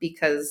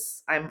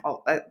because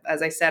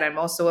as I said, I'm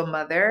also a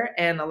mother,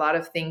 and a lot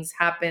of things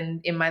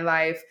happened in my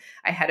life.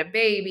 I had a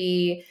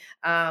baby,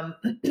 and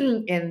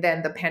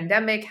then the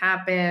pandemic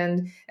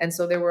happened, and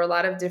so there were a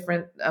lot of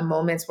different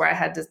moments where I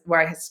had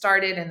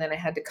started, and then I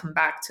had to come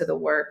back to the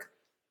work.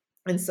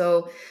 And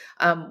so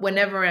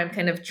whenever I'm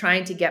kind of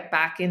trying to get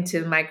back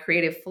into my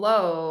creative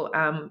flow,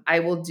 I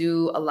will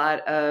do a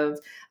lot of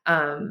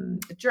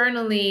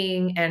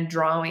journaling and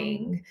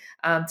drawing.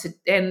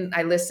 And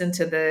I listen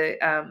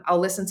to I'll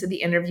listen to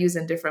the interviews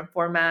in different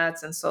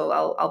formats. And so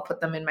I'll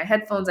put them in my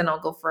headphones and I'll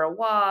go for a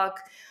walk.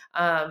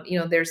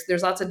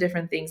 There's lots of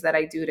different things that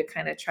I do to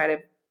kind of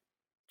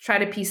try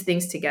to piece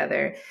things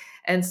together.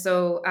 And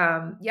so,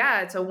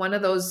 so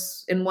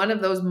in one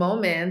of those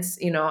moments,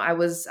 I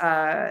was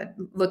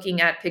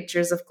looking at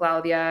pictures of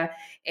Claudia,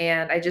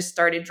 and I just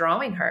started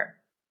drawing her,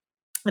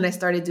 and I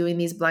started doing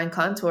these blind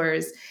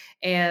contours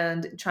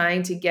and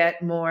trying to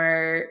get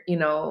more,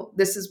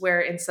 this is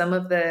where in some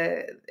of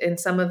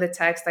the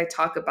text, I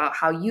talk about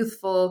how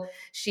youthful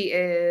she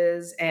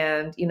is.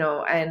 And,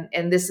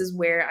 and this is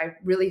where I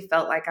really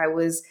felt like I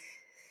was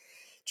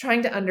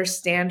trying to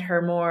understand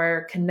her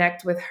more,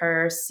 connect with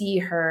her, see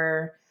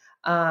her,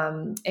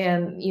 and,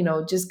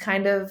 just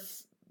kind of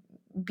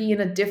be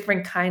in a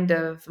different kind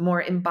of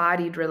more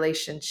embodied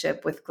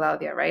relationship with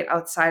Claudia, right?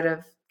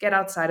 Get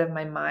outside of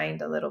my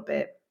mind a little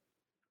bit.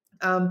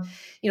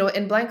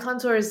 And blind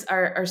contours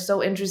are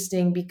so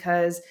interesting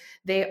because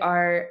they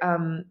are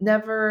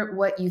never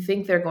what you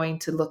think they're going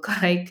to look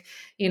like.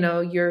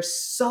 You're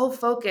so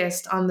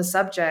focused on the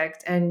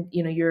subject, and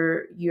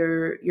you're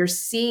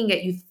seeing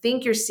it. You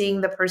think you're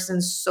seeing the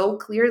person so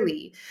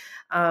clearly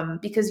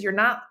because you're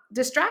not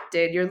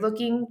distracted. You're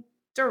looking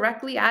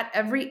directly at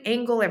every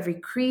angle, every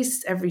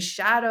crease, every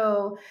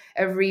shadow,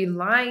 every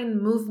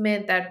line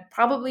movement that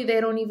probably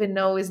they don't even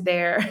know is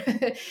there.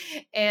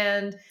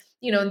 And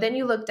then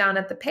you look down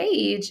at the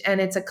page and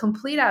it's a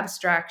complete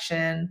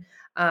abstraction.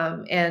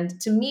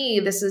 And to me,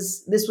 this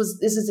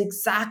is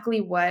exactly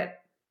what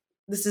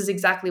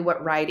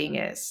writing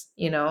is.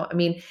 I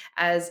mean,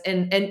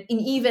 and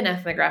even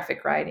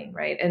ethnographic writing,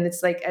 right? And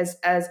it's like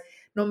as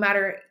no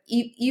matter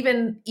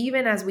even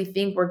as we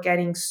think we're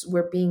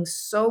being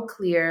so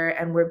clear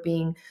and we're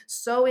being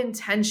so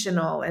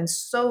intentional and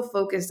so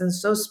focused and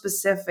so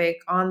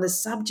specific on the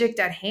subject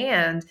at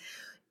hand,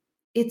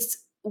 it's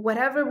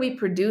whatever we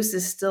produce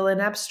is still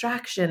an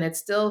abstraction. It's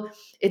still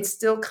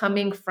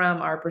coming from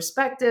our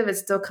perspective. It's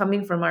still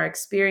coming from our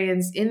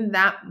experience in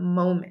that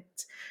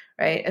moment,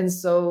 right? And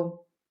so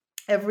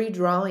every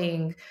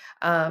drawing,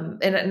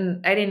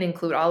 and I didn't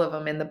include all of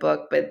them in the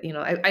book, but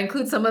I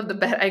included some of the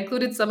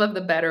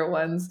better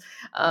ones,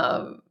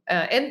 and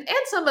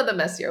some of the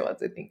messier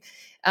ones, I think.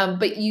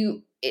 But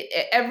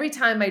every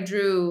time I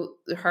drew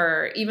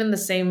her, even the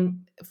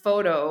same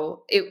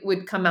photo, it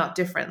would come out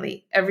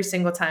differently every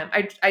single time.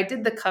 I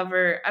did the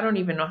cover. I don't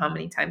even know how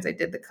many times I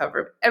did the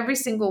cover. Every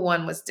single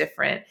one was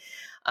different.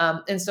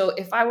 And so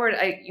if I were,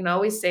 I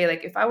always say,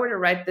 like, if I were to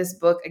write this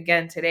book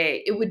again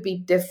today, it would be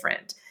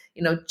different.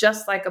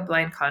 Just like a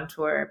blind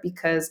contour,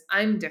 because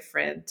I'm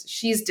different,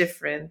 she's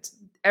different,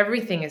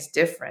 everything is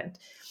different.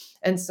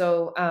 And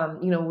so,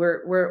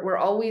 we're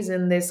always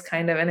in this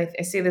kind of, and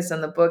I say this in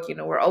the book,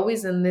 we're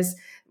always in this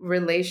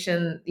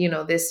relation,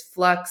 this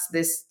flux,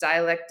 this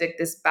dialectic,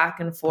 this back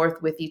and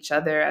forth with each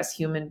other as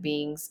human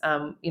beings,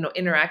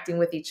 interacting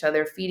with each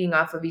other, feeding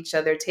off of each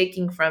other,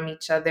 taking from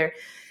each other,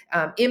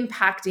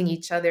 impacting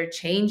each other,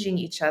 changing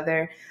each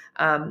other.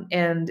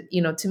 And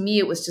to me,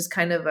 it was just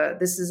kind of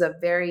this is a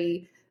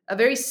very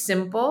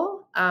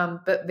simple,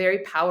 but very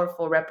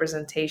powerful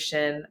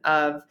representation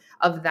of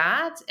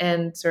that.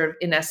 And sort of,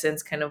 in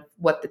essence, kind of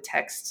what the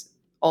text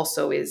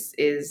also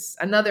is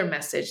another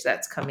message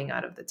that's coming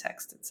out of the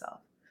text itself.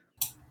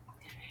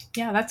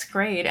 Yeah, that's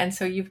great. And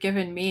so you've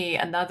given me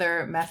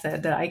another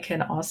method that I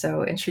can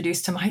also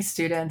introduce to my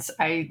students.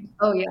 I'm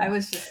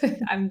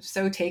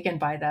so taken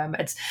by them.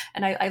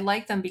 I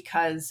like them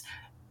because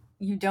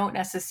one doesn't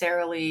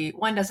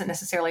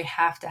necessarily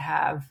have to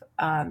have,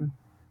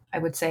 I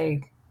would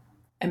say,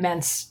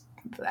 immense,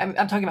 I'm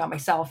talking about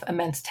myself,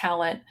 immense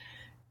talent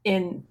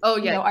in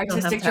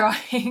artistic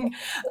drawing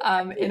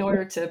in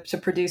order to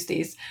produce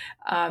these,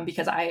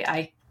 because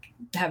I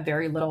have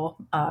very little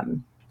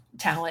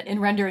talent in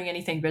rendering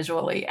anything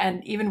visually.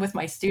 And even with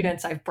my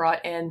students, I've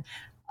brought in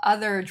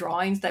other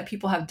drawings that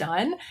people have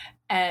done,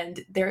 and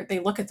they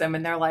look at them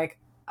and they're like,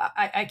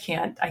 I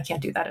can't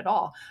do that at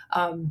all.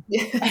 And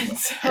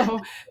so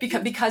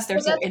because they're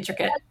so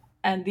intricate.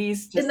 And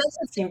these just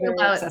seem very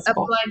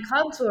accessible. A blind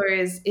contour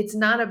it's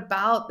not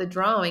about the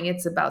drawing,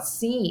 it's about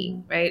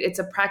seeing, right? It's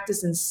a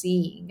practice in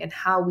seeing and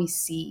how we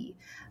see.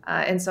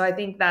 And so I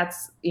think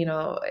that's,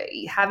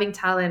 having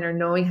talent or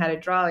knowing how to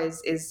draw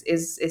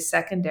is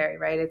secondary,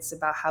 right? It's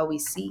about how we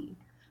see.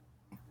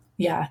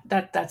 Yeah,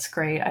 that's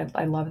great.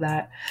 I love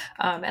that.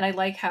 And I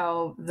like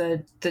how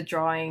the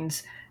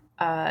drawings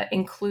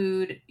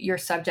include your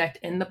subject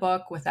in the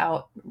book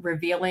without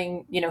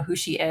revealing, who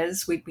she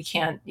is. We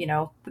can't,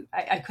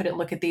 I couldn't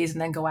look at these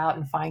and then go out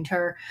and find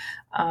her.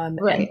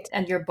 Right.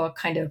 And your book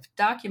kind of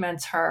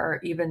documents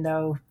her, even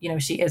though,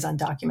 she is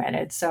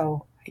undocumented.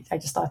 So I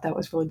just thought that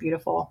was really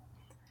beautiful.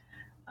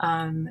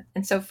 And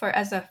so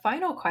as a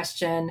final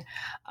question,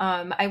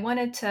 I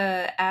wanted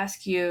to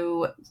ask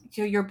you,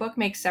 your book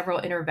makes several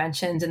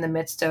interventions in the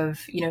midst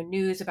of,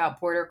 news about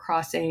border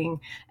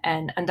crossing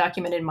and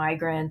undocumented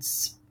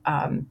migrants,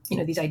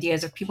 these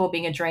ideas of people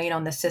being a drain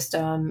on the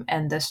system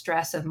and the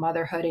stress of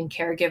motherhood and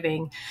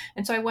caregiving.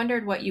 And so I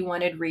wondered what you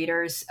wanted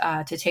readers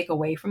to take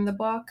away from the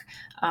book,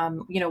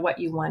 what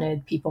you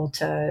wanted people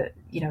to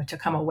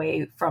come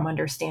away from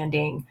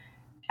understanding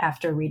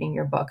after reading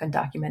your book,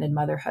 Undocumented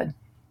Motherhood.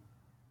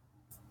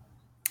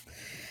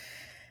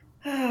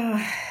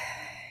 One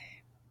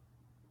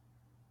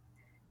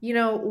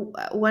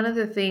of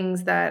the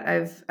things that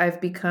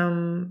I've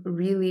become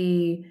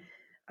really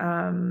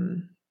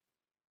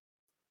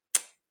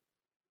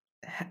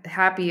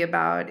happy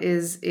about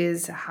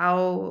is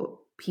how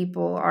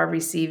people are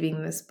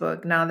receiving this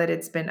book now that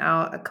it's been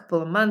out a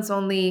couple of months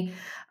only,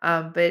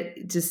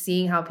 but just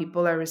seeing how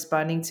people are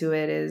responding to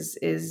it is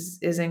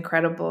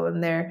incredible.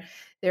 And there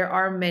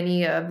are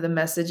many of the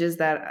messages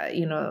that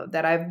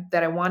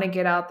I want to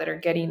get out that are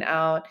getting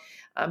out,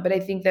 but I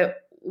think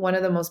that one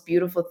of the most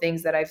beautiful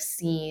things that I've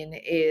seen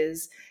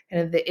is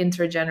kind of the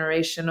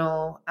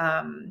intergenerational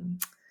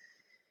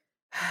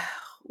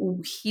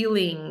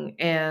healing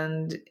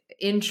and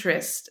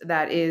interest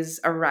that is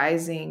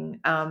arising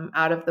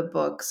out of the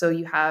book. So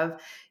you have,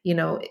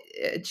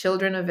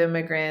 children of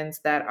immigrants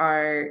that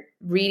are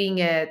reading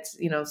it,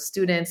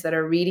 students that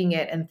are reading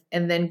it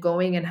and then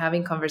going and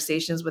having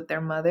conversations with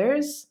their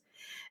mothers.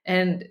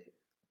 And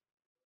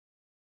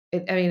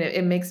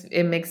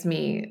it makes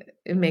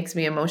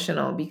me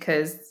emotional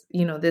because,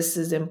 this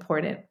is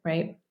important,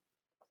 right?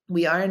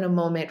 We are in a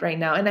moment right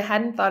now, and I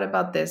hadn't thought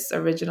about this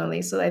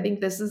originally. So I think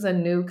this is a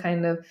new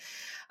kind of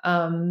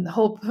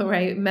hope,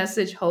 right?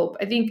 Message hope.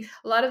 I think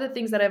a lot of the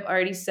things that I've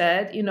already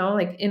said,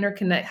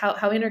 like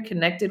how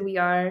interconnected we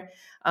are,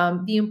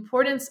 the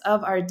importance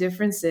of our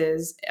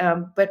differences,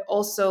 but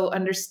also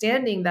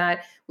understanding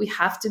that we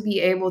have to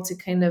be able to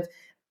kind of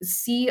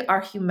see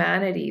our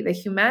humanity, the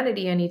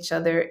humanity in each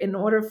other, in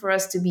order for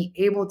us to be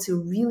able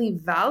to really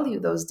value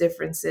those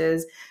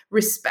differences,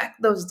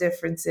 respect those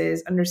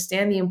differences,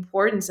 understand the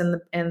importance and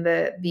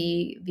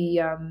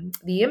the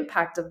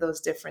impact of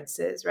those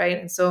differences, right?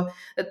 And so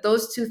that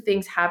those two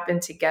things happen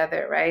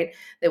together, right?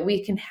 That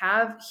we can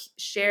have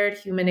shared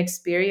human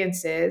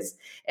experiences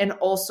and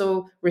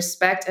also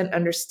respect and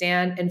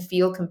understand and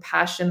feel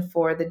compassion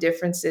for the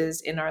differences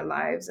in our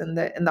lives and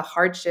the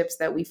hardships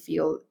that we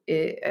feel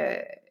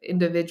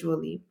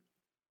individually.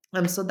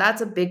 So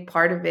that's a big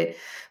part of it,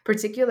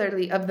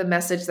 particularly of the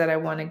message that I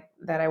want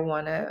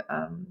to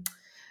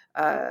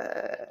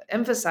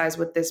emphasize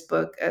with this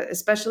book,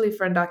 especially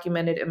for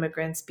undocumented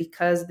immigrants,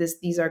 because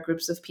these are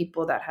groups of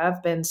people that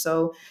have been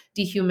so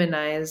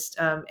dehumanized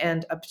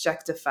and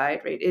objectified,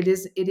 right? It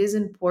is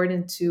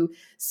important to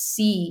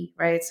see,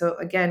 right? So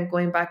again,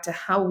 going back to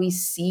how we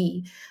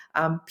see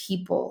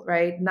people,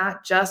 right?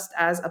 Not just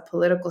as a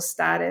political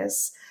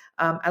status,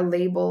 a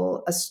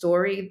label, a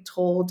story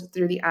told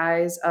through the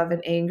eyes of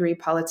an angry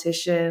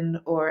politician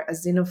or a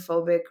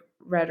xenophobic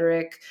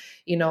rhetoric,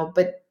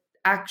 but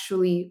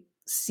actually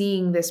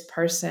seeing this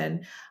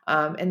person.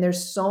 And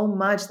there's so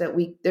much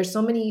there's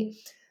so many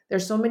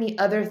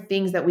other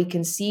things that we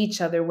can see each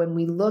other when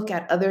we look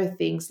at other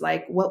things,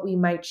 like what we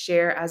might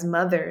share as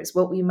mothers,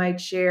 what we might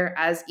share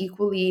as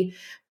equally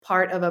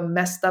part of a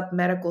messed up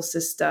medical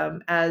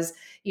system, as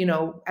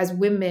as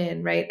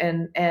women, right?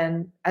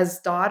 And as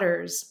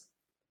daughters.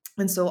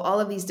 And so all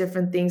of these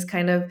different things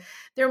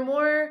they're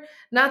more,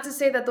 not to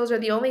say that those are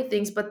the only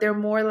things, but they're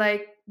more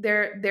like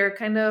they're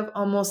kind of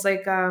almost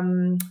like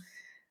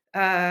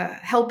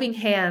helping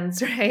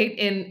hands, right?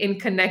 In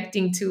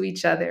connecting to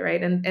each other,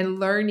 right? And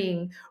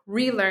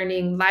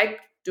relearning, like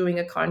doing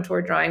a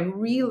contour drawing,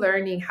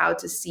 relearning how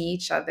to see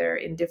each other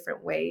in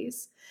different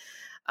ways.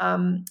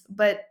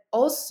 But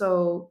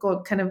also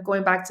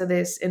going back to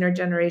this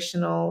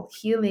intergenerational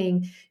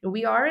healing,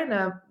 we are in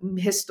a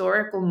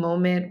historical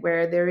moment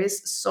where there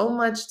is so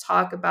much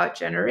talk about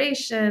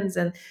generations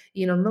and,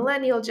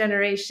 millennial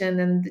generation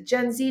and the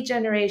Gen Z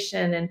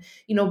generation and,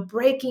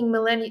 breaking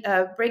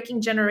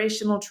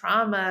generational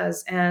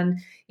traumas and,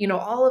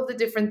 all of the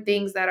different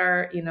things that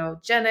our,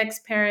 Gen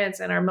X parents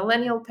and our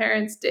millennial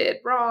parents did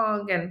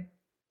wrong, and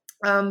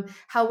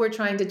how we're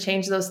trying to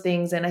change those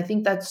things. And I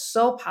think that's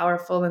so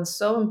powerful and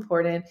so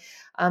important.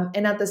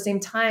 And at the same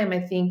time, I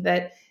think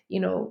that,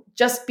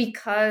 just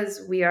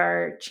because we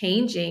are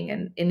changing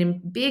and in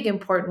big,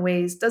 important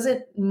ways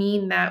doesn't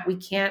mean that we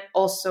can't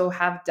also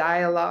have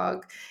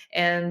dialogue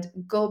and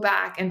go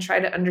back and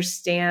try to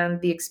understand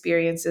the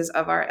experiences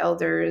of our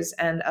elders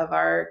and of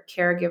our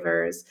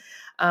caregivers,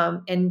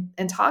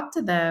 and talk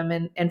to them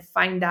and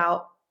find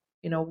out,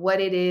 what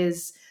it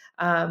is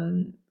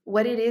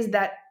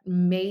that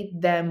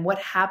made them, what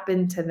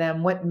happened to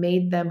them, what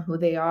made them who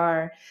they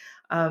are.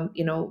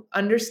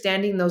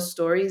 Understanding those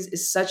stories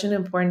is such an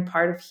important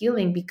part of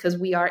healing because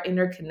we are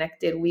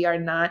interconnected.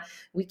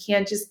 We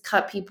can't just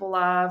cut people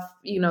off,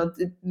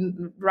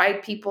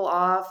 write people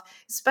off,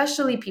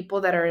 especially people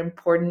that are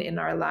important in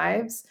our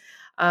lives.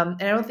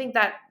 And I don't think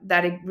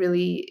that it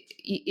really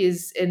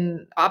is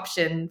an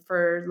option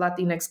for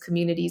Latinx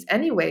communities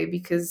anyway,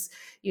 because,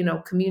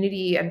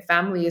 community and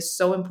family is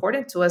so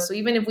important to us. So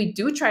even if we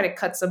do try to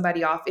cut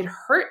somebody off, it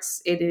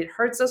hurts. It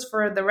hurts us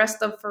for the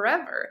rest of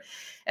forever.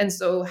 And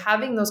so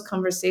having those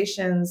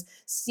conversations,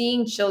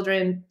 seeing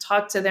children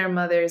talk to their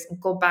mothers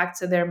and go back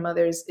to their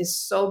mothers is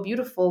so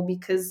beautiful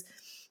because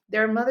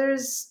their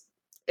mothers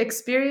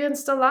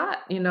experienced a lot,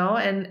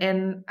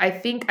 and I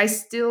think I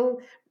still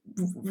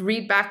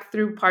read back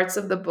through parts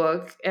of the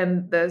book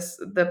and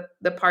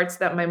the parts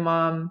that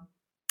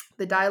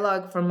the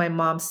dialogue from my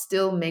mom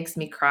still makes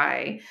me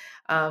cry,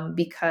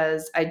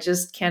 because I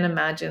just can't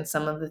imagine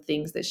some of the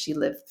things that she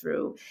lived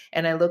through.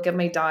 And I look at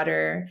my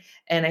daughter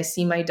and I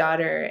see my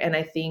daughter and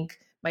I think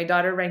my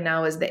daughter right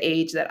now is the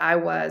age that I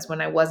was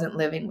when I wasn't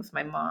living with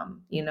my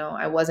mom.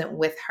 I wasn't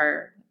with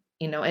her,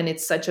 and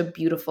it's such a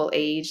beautiful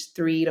age,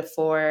 3 to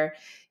 4,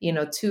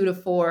 2 to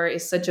 4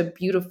 is such a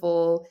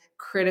beautiful,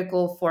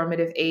 critical,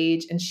 formative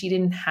age. And she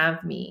didn't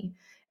have me.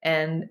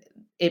 And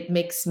it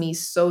makes me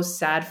so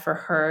sad for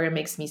her. It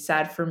makes me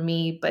sad for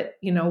me. But,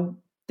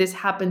 this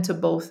happened to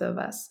both of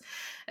us.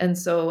 And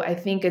so I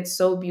think it's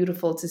so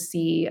beautiful to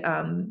see,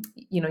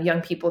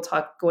 young people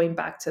going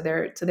back to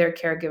their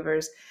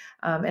caregivers.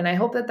 And I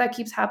hope that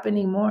keeps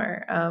happening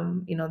more.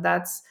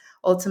 That's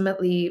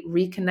ultimately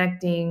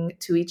reconnecting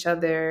to each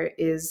other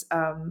is,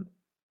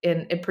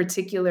 in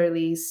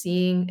particularly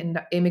seeing in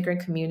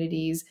immigrant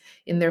communities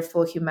in their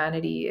full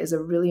humanity is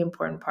a really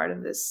important part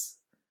of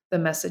the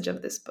message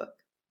of this book.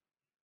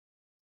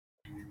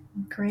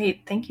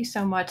 Great. Thank you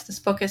so much. This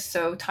book is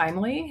so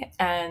timely,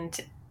 and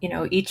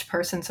each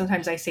person,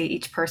 sometimes I say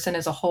each person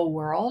is a whole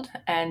world,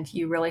 and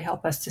you really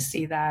help us to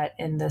see that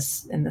in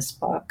this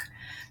book.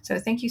 So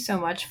thank you so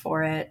much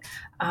for it.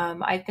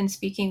 I've been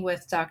speaking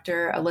with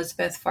Dr.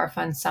 Elizabeth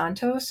Farfan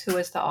Santos, who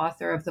is the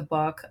author of the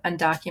book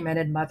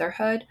Undocumented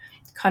Motherhood: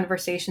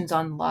 Conversations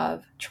on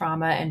Love,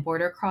 Trauma, and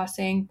Border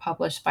Crossing,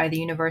 published by the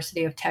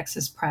University of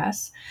Texas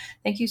Press.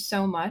 Thank you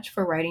so much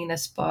for writing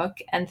this book,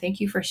 and thank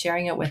you for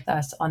sharing it with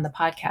us on the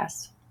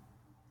podcast.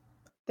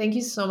 Thank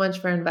you so much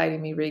for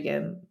inviting me,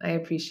 Regan. I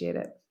appreciate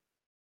it.